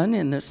are one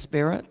in the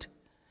Spirit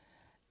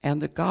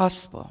and the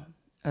gospel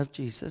of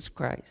Jesus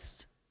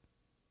Christ.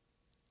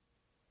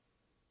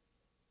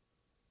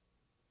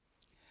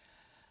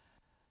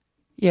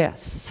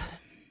 Yes,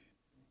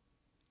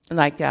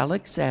 like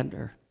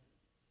Alexander,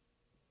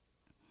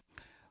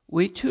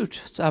 we too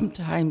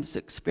sometimes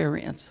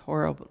experience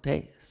horrible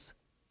days.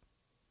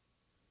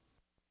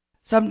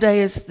 Some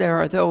days there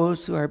are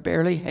those who are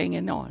barely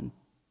hanging on,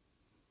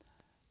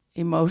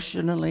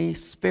 emotionally,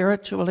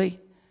 spiritually,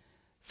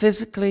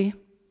 physically,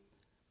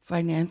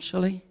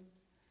 financially,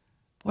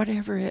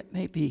 whatever it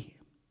may be.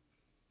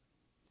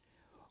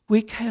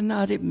 We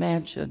cannot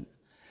imagine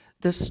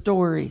the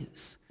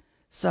stories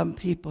some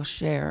people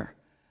share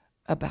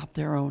about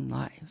their own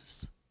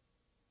lives.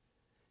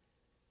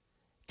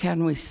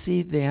 Can we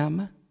see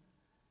them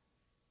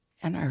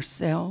and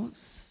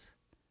ourselves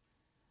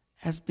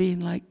as being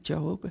like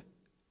Job,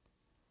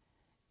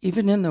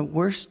 even in the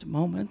worst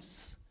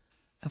moments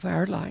of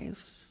our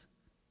lives,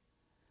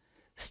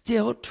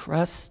 still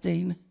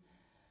trusting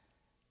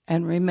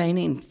and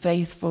remaining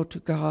faithful to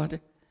God,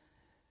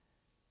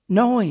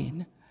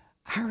 knowing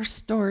our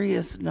story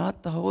is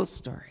not the whole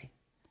story,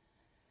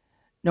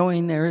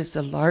 knowing there is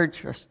a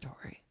larger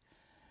story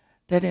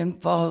that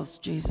involves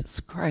Jesus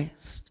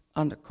Christ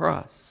on the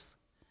cross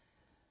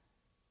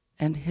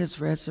and his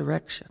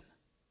resurrection.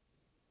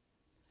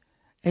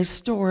 A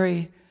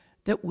story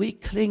that we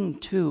cling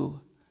to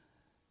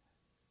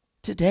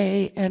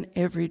today and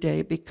every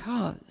day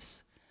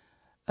because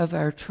of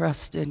our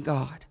trust in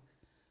God,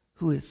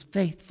 who is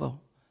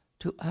faithful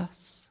to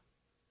us.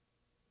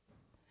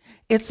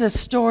 It's a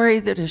story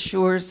that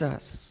assures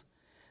us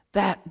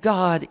that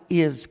God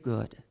is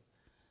good,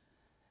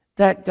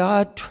 that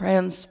God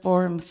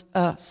transforms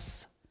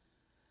us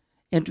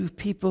into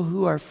people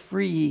who are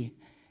free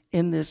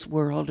in this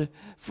world,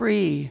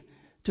 free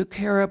to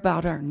care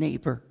about our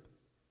neighbor,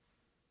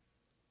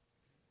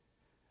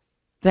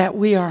 that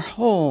we are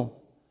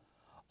whole,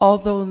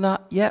 although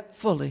not yet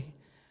fully,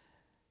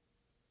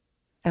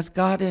 as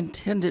God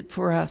intended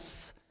for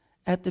us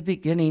at the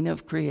beginning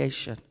of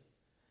creation,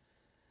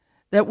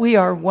 that we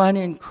are one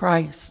in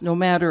Christ, no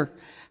matter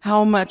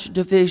how much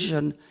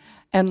division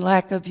and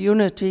lack of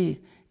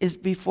unity is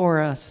before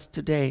us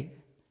today.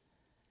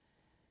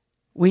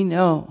 We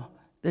know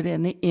that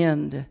in the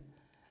end,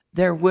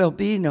 there will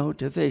be no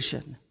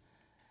division.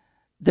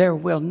 There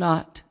will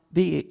not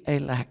be a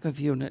lack of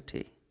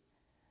unity.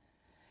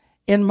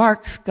 In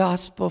Mark's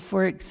gospel,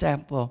 for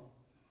example,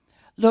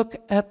 look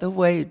at the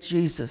way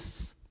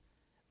Jesus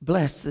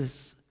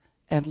blesses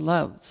and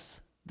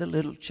loves the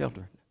little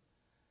children.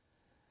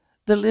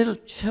 The little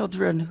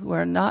children who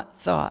are not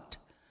thought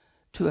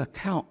to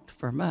account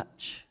for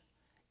much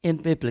in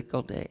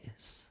biblical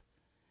days.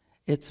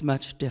 It's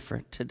much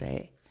different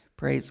today.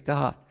 Praise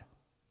God.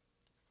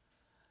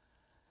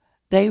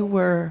 They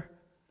were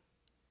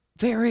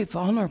very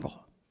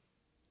vulnerable.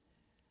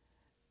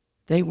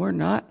 They were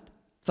not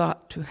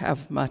thought to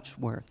have much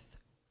worth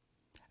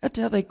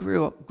until they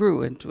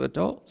grew into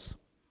adults.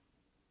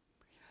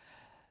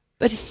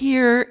 But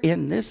here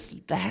in this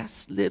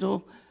last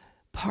little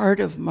part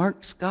of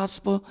Mark's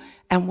gospel,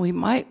 and we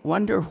might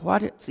wonder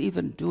what it's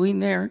even doing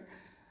there,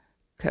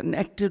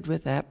 connected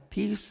with that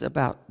piece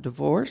about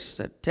divorce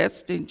and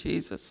testing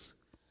Jesus.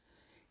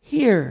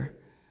 Here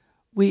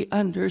we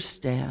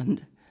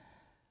understand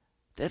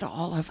that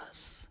all of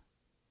us,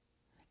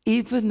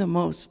 even the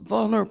most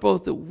vulnerable,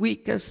 the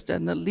weakest,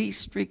 and the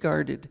least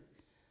regarded,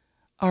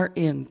 are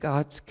in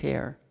God's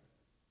care.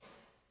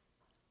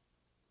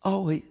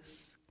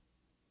 Always.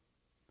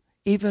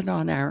 Even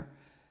on our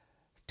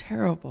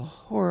terrible,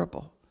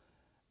 horrible,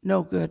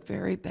 no good,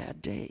 very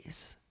bad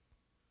days.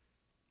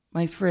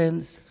 My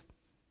friends,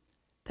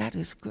 that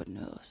is good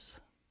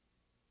news.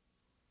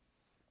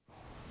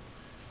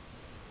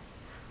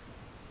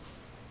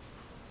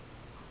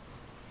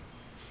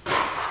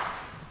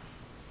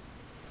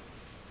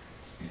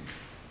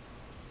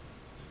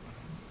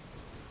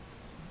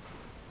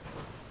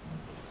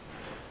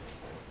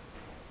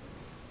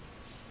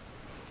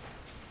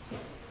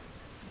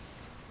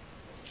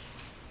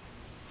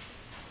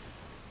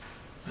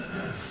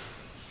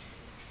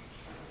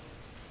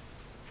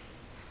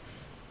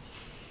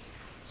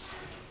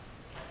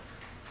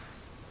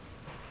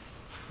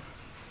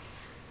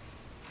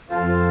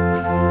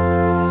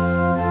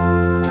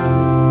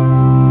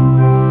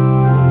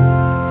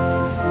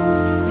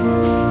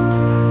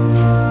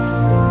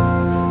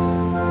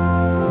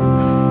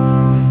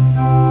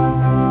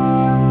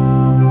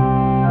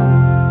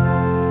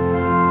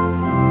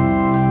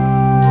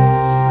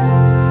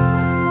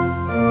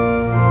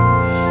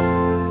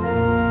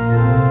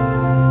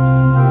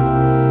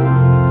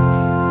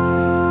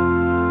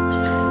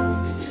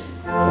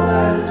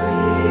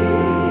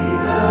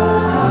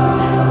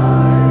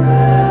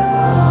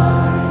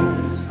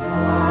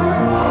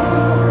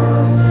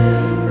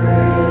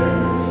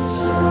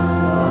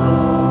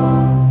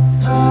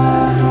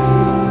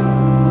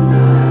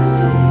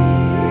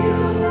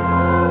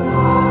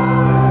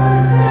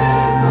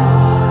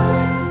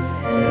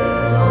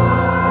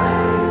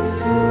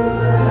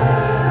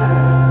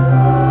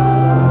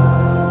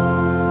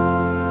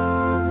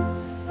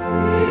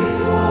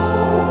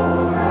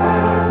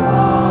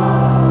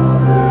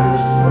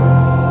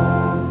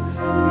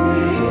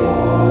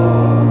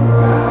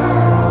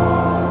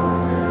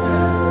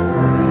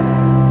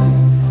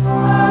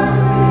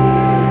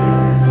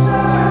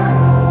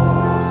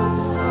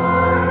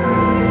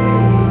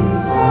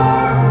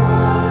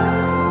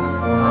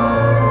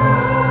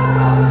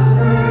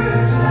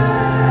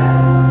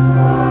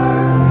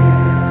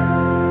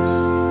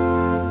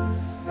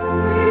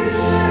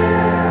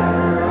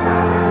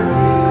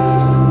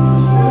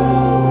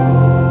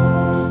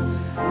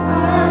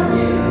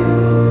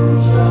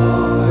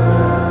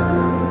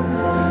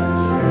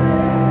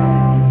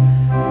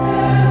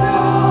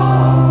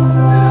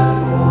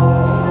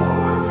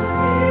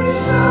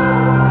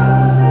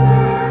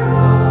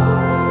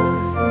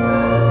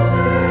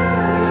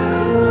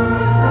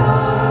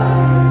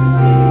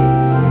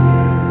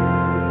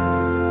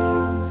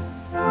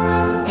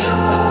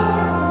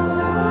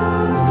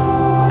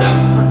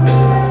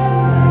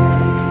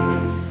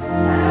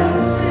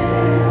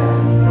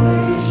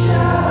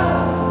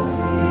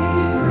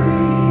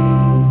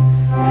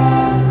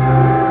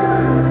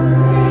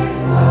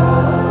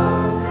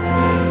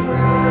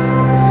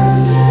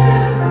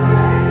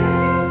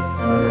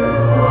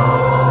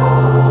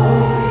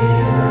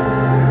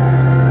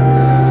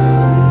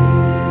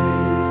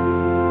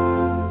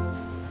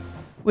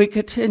 We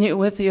continue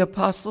with the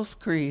Apostles'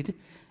 Creed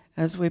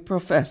as we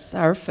profess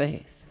our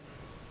faith.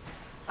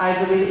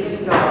 I believe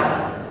in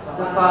God,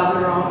 the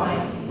Father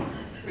Almighty,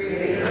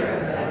 creator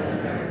of heaven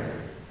and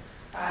earth.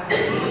 I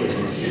believe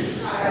in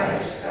Jesus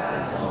Christ,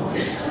 God's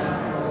only Son,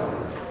 our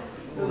Lord,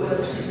 who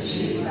was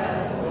conceived by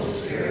the Holy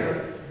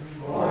Spirit,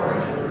 born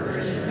of the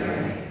Virgin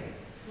Mary,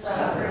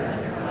 suffered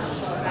under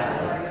Pontius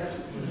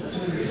Pilate,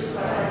 was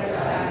crucified,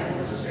 died, and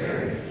was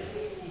buried.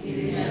 He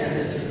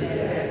descended to the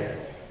dead.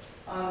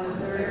 On the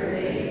third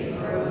day he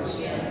rose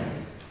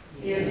again.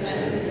 He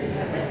ascended to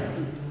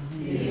heaven.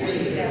 He is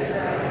seated at the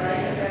right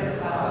hand of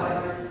the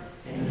Father,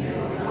 and he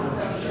will come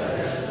to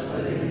judge the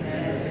living and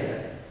the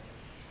dead.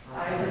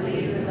 I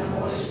believe in the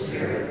Holy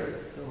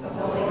Spirit, the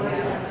Holy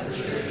Catholic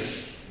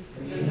Church,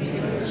 the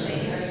communion of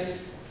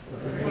saints, the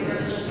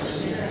forgiveness of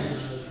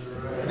sins,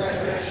 the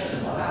resurrection of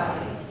the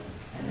body,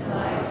 and the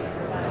life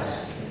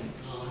everlasting.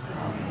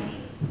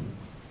 Amen.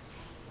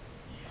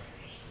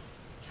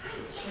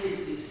 Please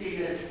be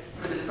seated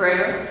for the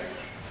prayers.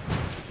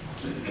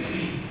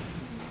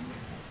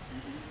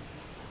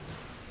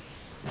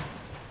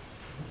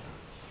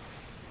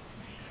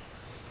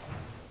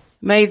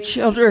 Made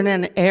children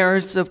and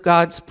heirs of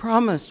God's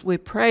promise, we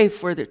pray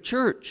for the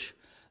church,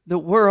 the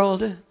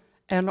world,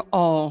 and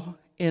all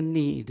in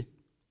need.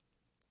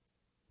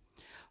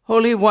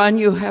 Holy One,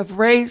 you have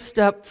raised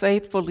up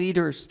faithful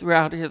leaders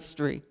throughout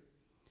history.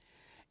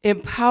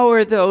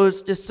 Empower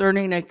those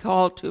discerning a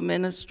call to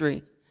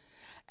ministry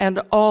and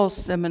all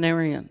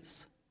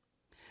seminarians,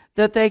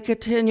 that they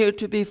continue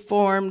to be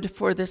formed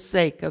for the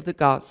sake of the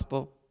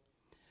gospel.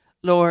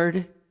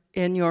 Lord,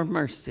 in your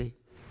mercy.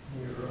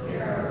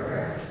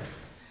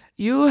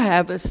 You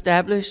have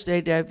established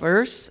a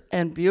diverse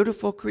and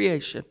beautiful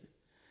creation.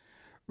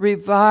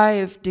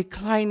 Revive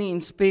declining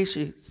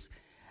species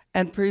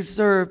and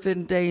preserve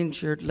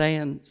endangered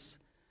lands.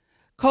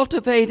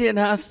 Cultivate in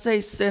us a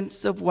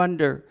sense of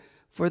wonder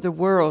for the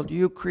world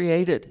you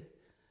created.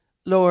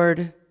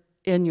 Lord,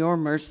 in your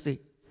mercy.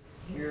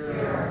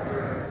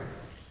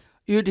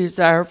 You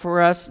desire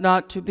for us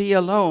not to be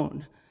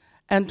alone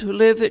and to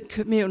live in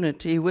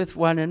community with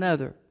one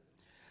another.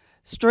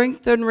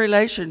 Strengthen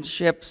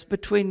relationships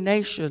between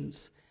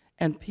nations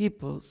and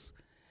peoples,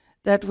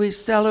 that we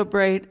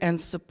celebrate and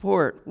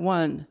support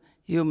one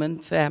human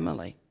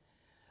family.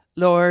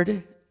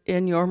 Lord,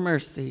 in your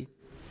mercy.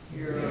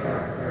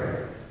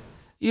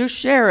 You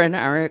share in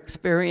our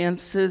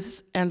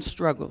experiences and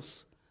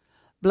struggles.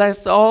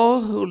 Bless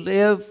all who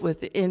live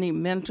with any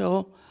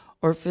mental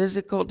or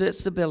physical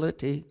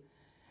disability.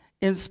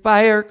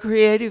 Inspire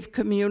creative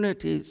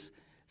communities,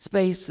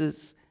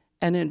 spaces,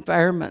 and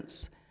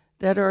environments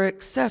that are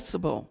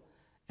accessible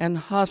and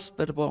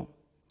hospitable.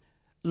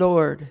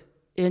 Lord,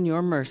 in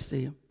your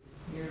mercy.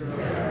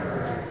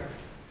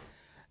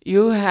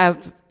 You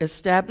have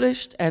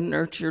established and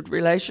nurtured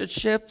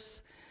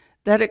relationships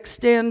that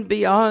extend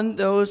beyond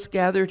those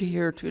gathered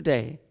here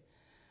today.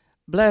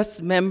 Bless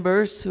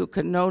members who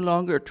can no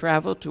longer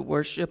travel to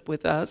worship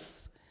with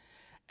us,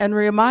 and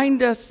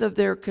remind us of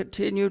their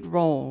continued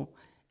role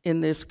in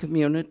this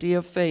community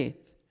of faith.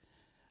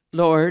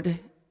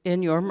 Lord,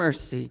 in your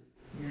mercy.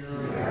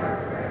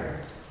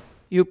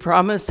 You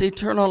promise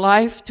eternal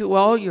life to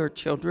all your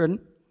children.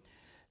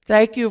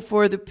 Thank you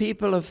for the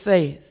people of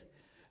faith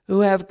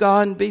who have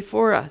gone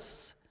before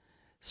us.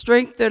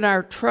 Strengthen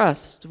our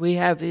trust we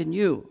have in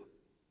you.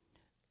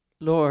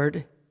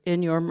 Lord,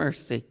 in your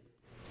mercy.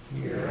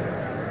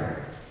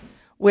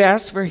 We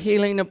ask for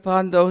healing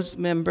upon those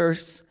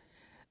members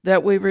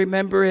that we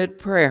remember in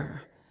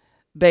prayer.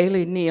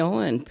 Bailey Neal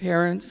and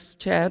parents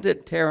Chad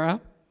and Tara,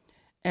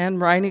 Ann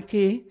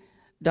Reinecke,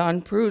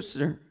 Don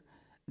Prusner,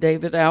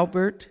 David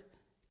Albert,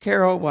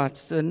 Carol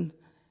Watson,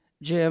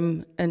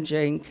 Jim and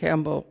Jane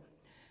Campbell,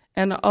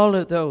 and all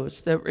of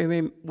those that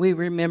we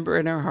remember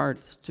in our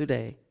hearts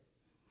today.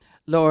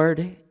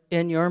 Lord,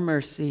 in your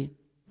mercy.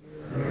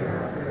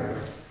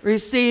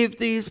 Receive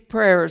these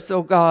prayers,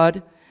 O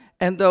God,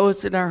 and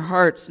those in our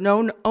hearts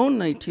known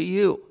only to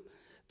you,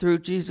 through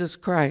Jesus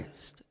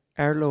Christ,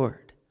 our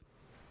Lord.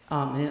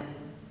 Amen.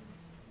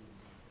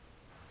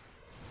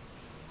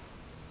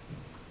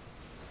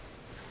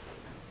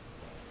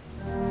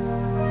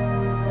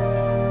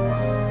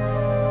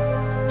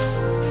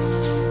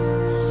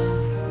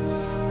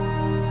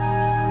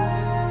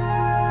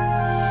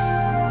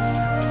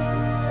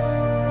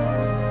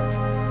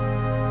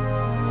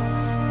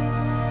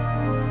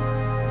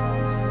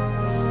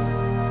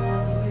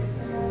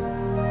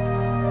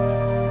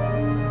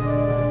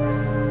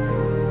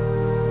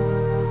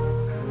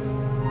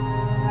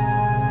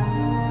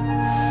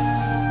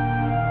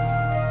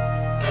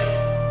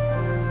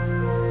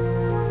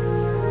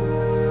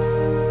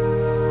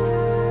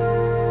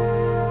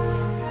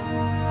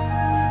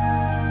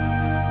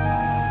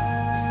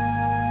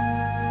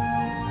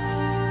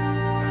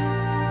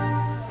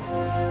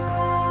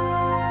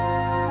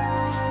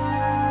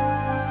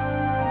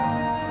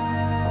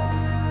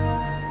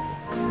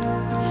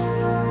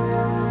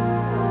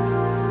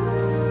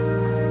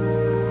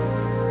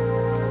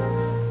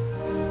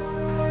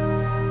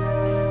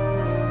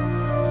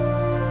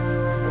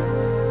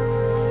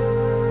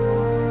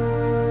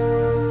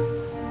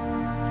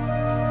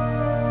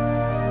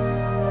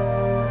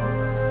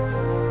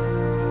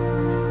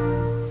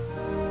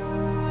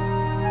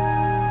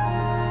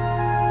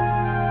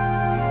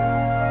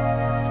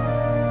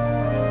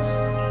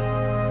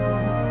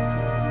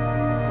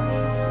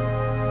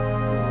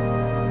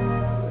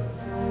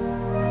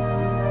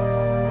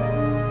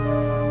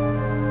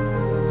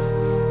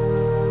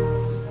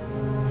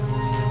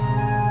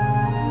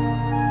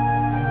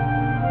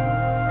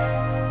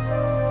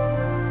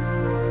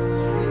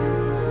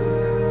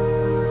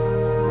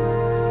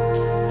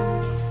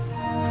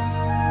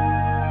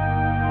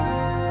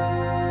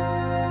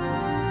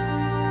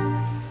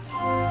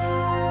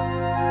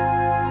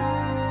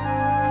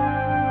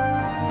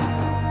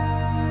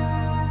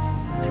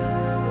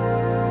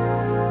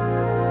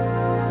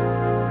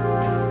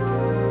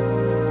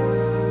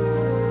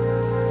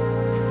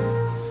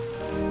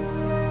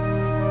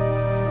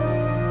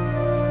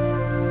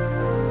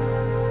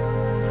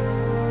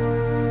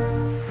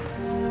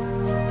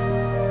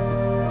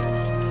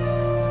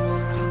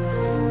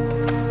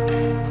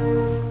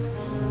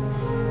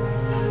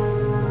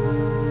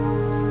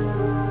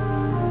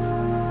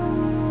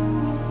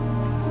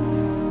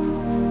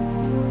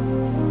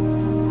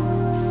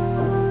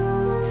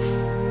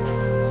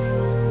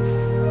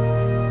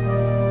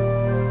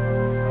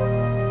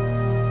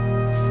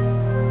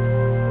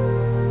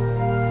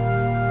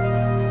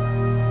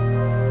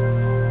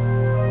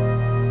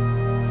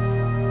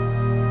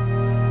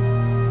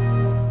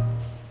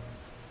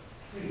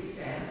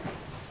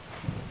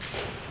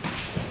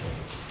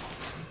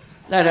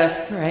 Let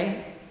us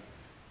pray.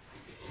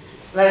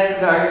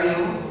 Blessed are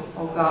you,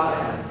 O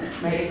God,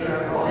 maker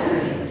of all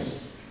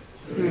things.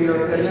 Through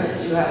your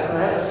goodness you have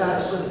blessed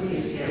us with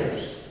these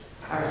gifts,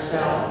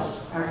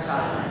 ourselves, our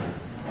time,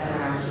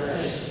 and our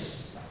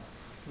possessions.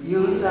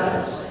 Use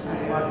us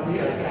and what we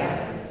have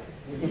gathered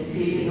in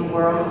feeding the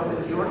world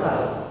with your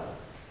love,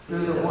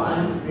 through the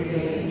one who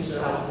gave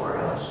himself for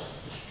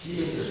us,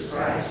 Jesus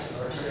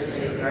Christ, our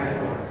Savior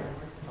and Lord.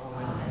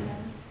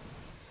 Amen.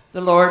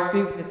 The Lord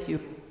be with you.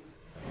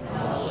 And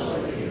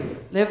also with you.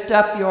 Lift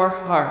up your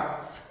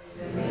hearts.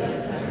 And we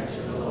lift them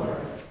to the Lord.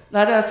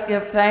 Let us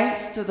give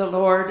thanks to the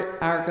Lord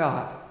our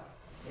God.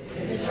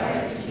 It is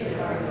right to give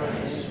our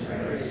thanks and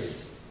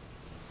praise.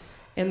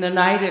 In the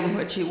night in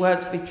which he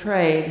was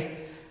betrayed,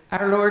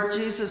 our Lord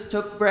Jesus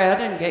took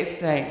bread and gave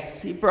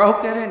thanks. He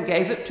broke it and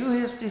gave it to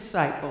his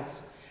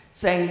disciples,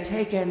 saying,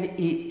 "Take and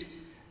eat.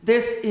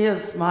 This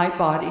is my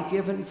body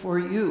given for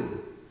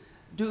you.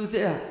 Do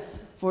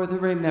this for the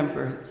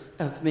remembrance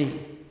of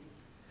me."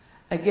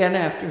 Again,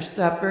 after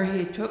supper,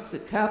 he took the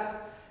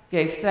cup,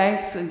 gave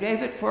thanks, and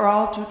gave it for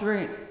all to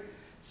drink,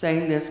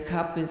 saying, "This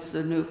cup is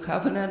the new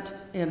covenant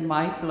in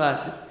my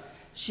blood,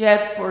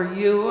 shed for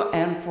you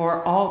and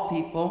for all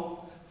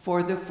people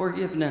for the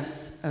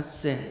forgiveness of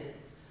sin.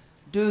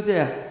 Do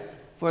this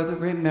for the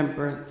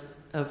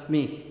remembrance of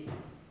me."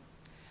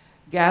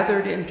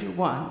 Gathered into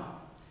one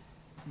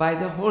by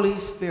the Holy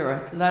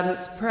Spirit, let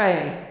us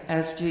pray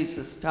as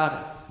Jesus taught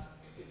us.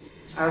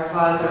 Our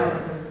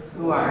Father,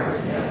 who art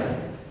in heaven,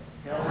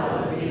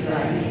 hallowed be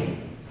thy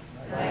name.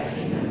 Thy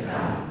kingdom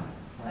come,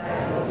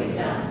 thy will be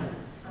done,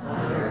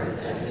 on earth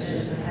as it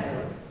is in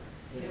heaven.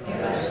 Give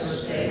us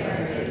this day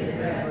our daily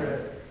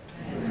bread,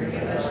 and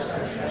forgive us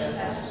our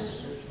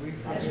trespasses,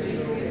 as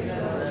we forgive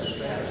those who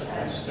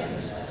trespass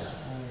against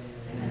us.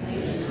 And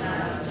lead us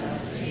not into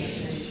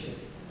temptation,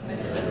 but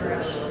deliver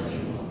us from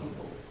evil.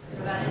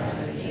 For thine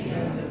is the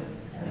kingdom,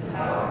 and the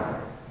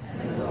power,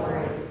 and the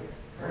glory,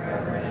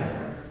 forever and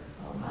ever.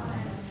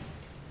 Amen.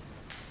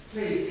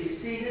 Please be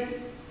seated.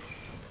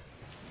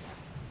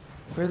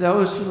 For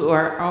those who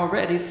are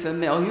already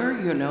familiar,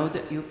 you know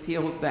that you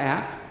peeled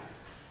back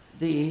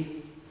the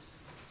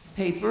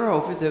paper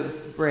over the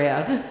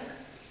bread.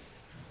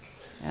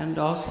 And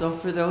also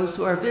for those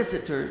who are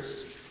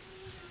visitors,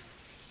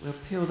 we'll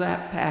peel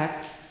that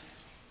back.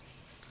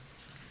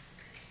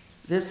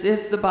 This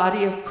is the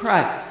body of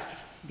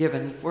Christ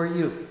given for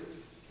you.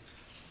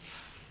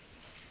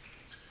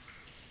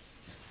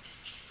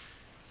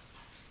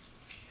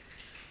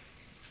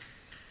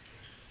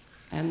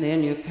 And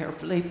then you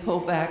carefully pull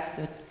back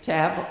the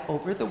tab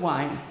over the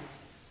wine.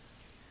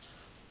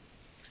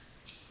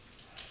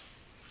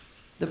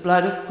 The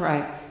blood of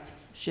Christ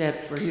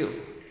shed for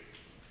you.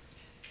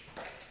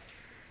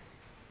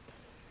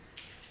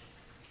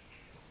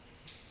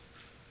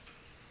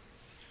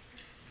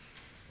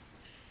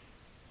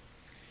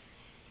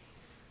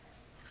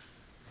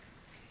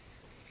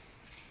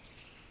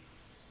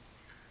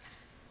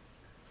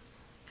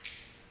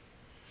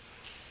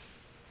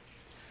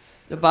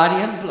 The body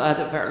and blood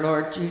of our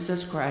Lord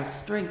Jesus Christ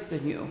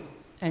strengthen you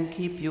and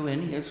keep you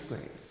in his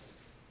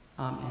grace.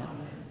 Amen.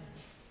 Amen.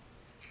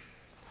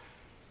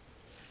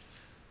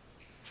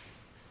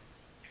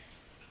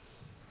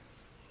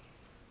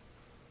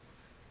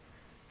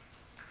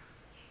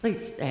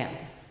 Please stand.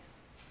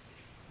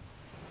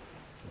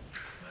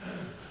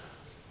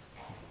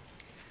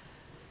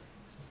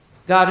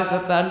 God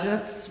of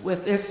abundance,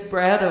 with this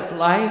bread of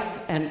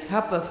life and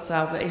cup of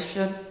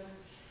salvation,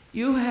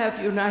 you have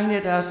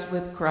united us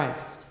with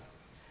Christ,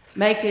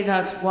 making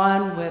us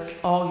one with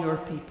all your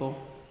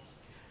people.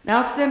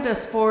 Now send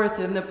us forth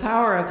in the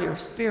power of your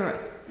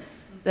Spirit,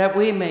 that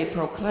we may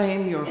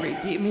proclaim your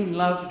redeeming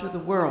love to the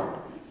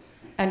world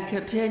and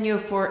continue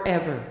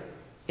forever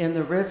in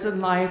the risen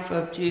life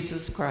of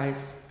Jesus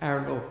Christ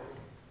our Lord.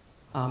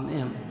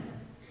 Amen.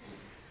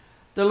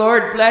 The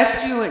Lord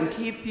bless you and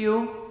keep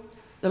you.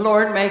 The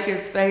Lord make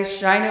his face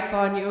shine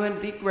upon you and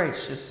be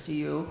gracious to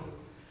you.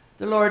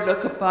 The Lord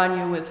look upon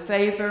you with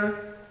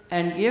favor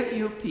and give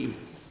you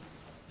peace.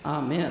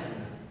 Amen.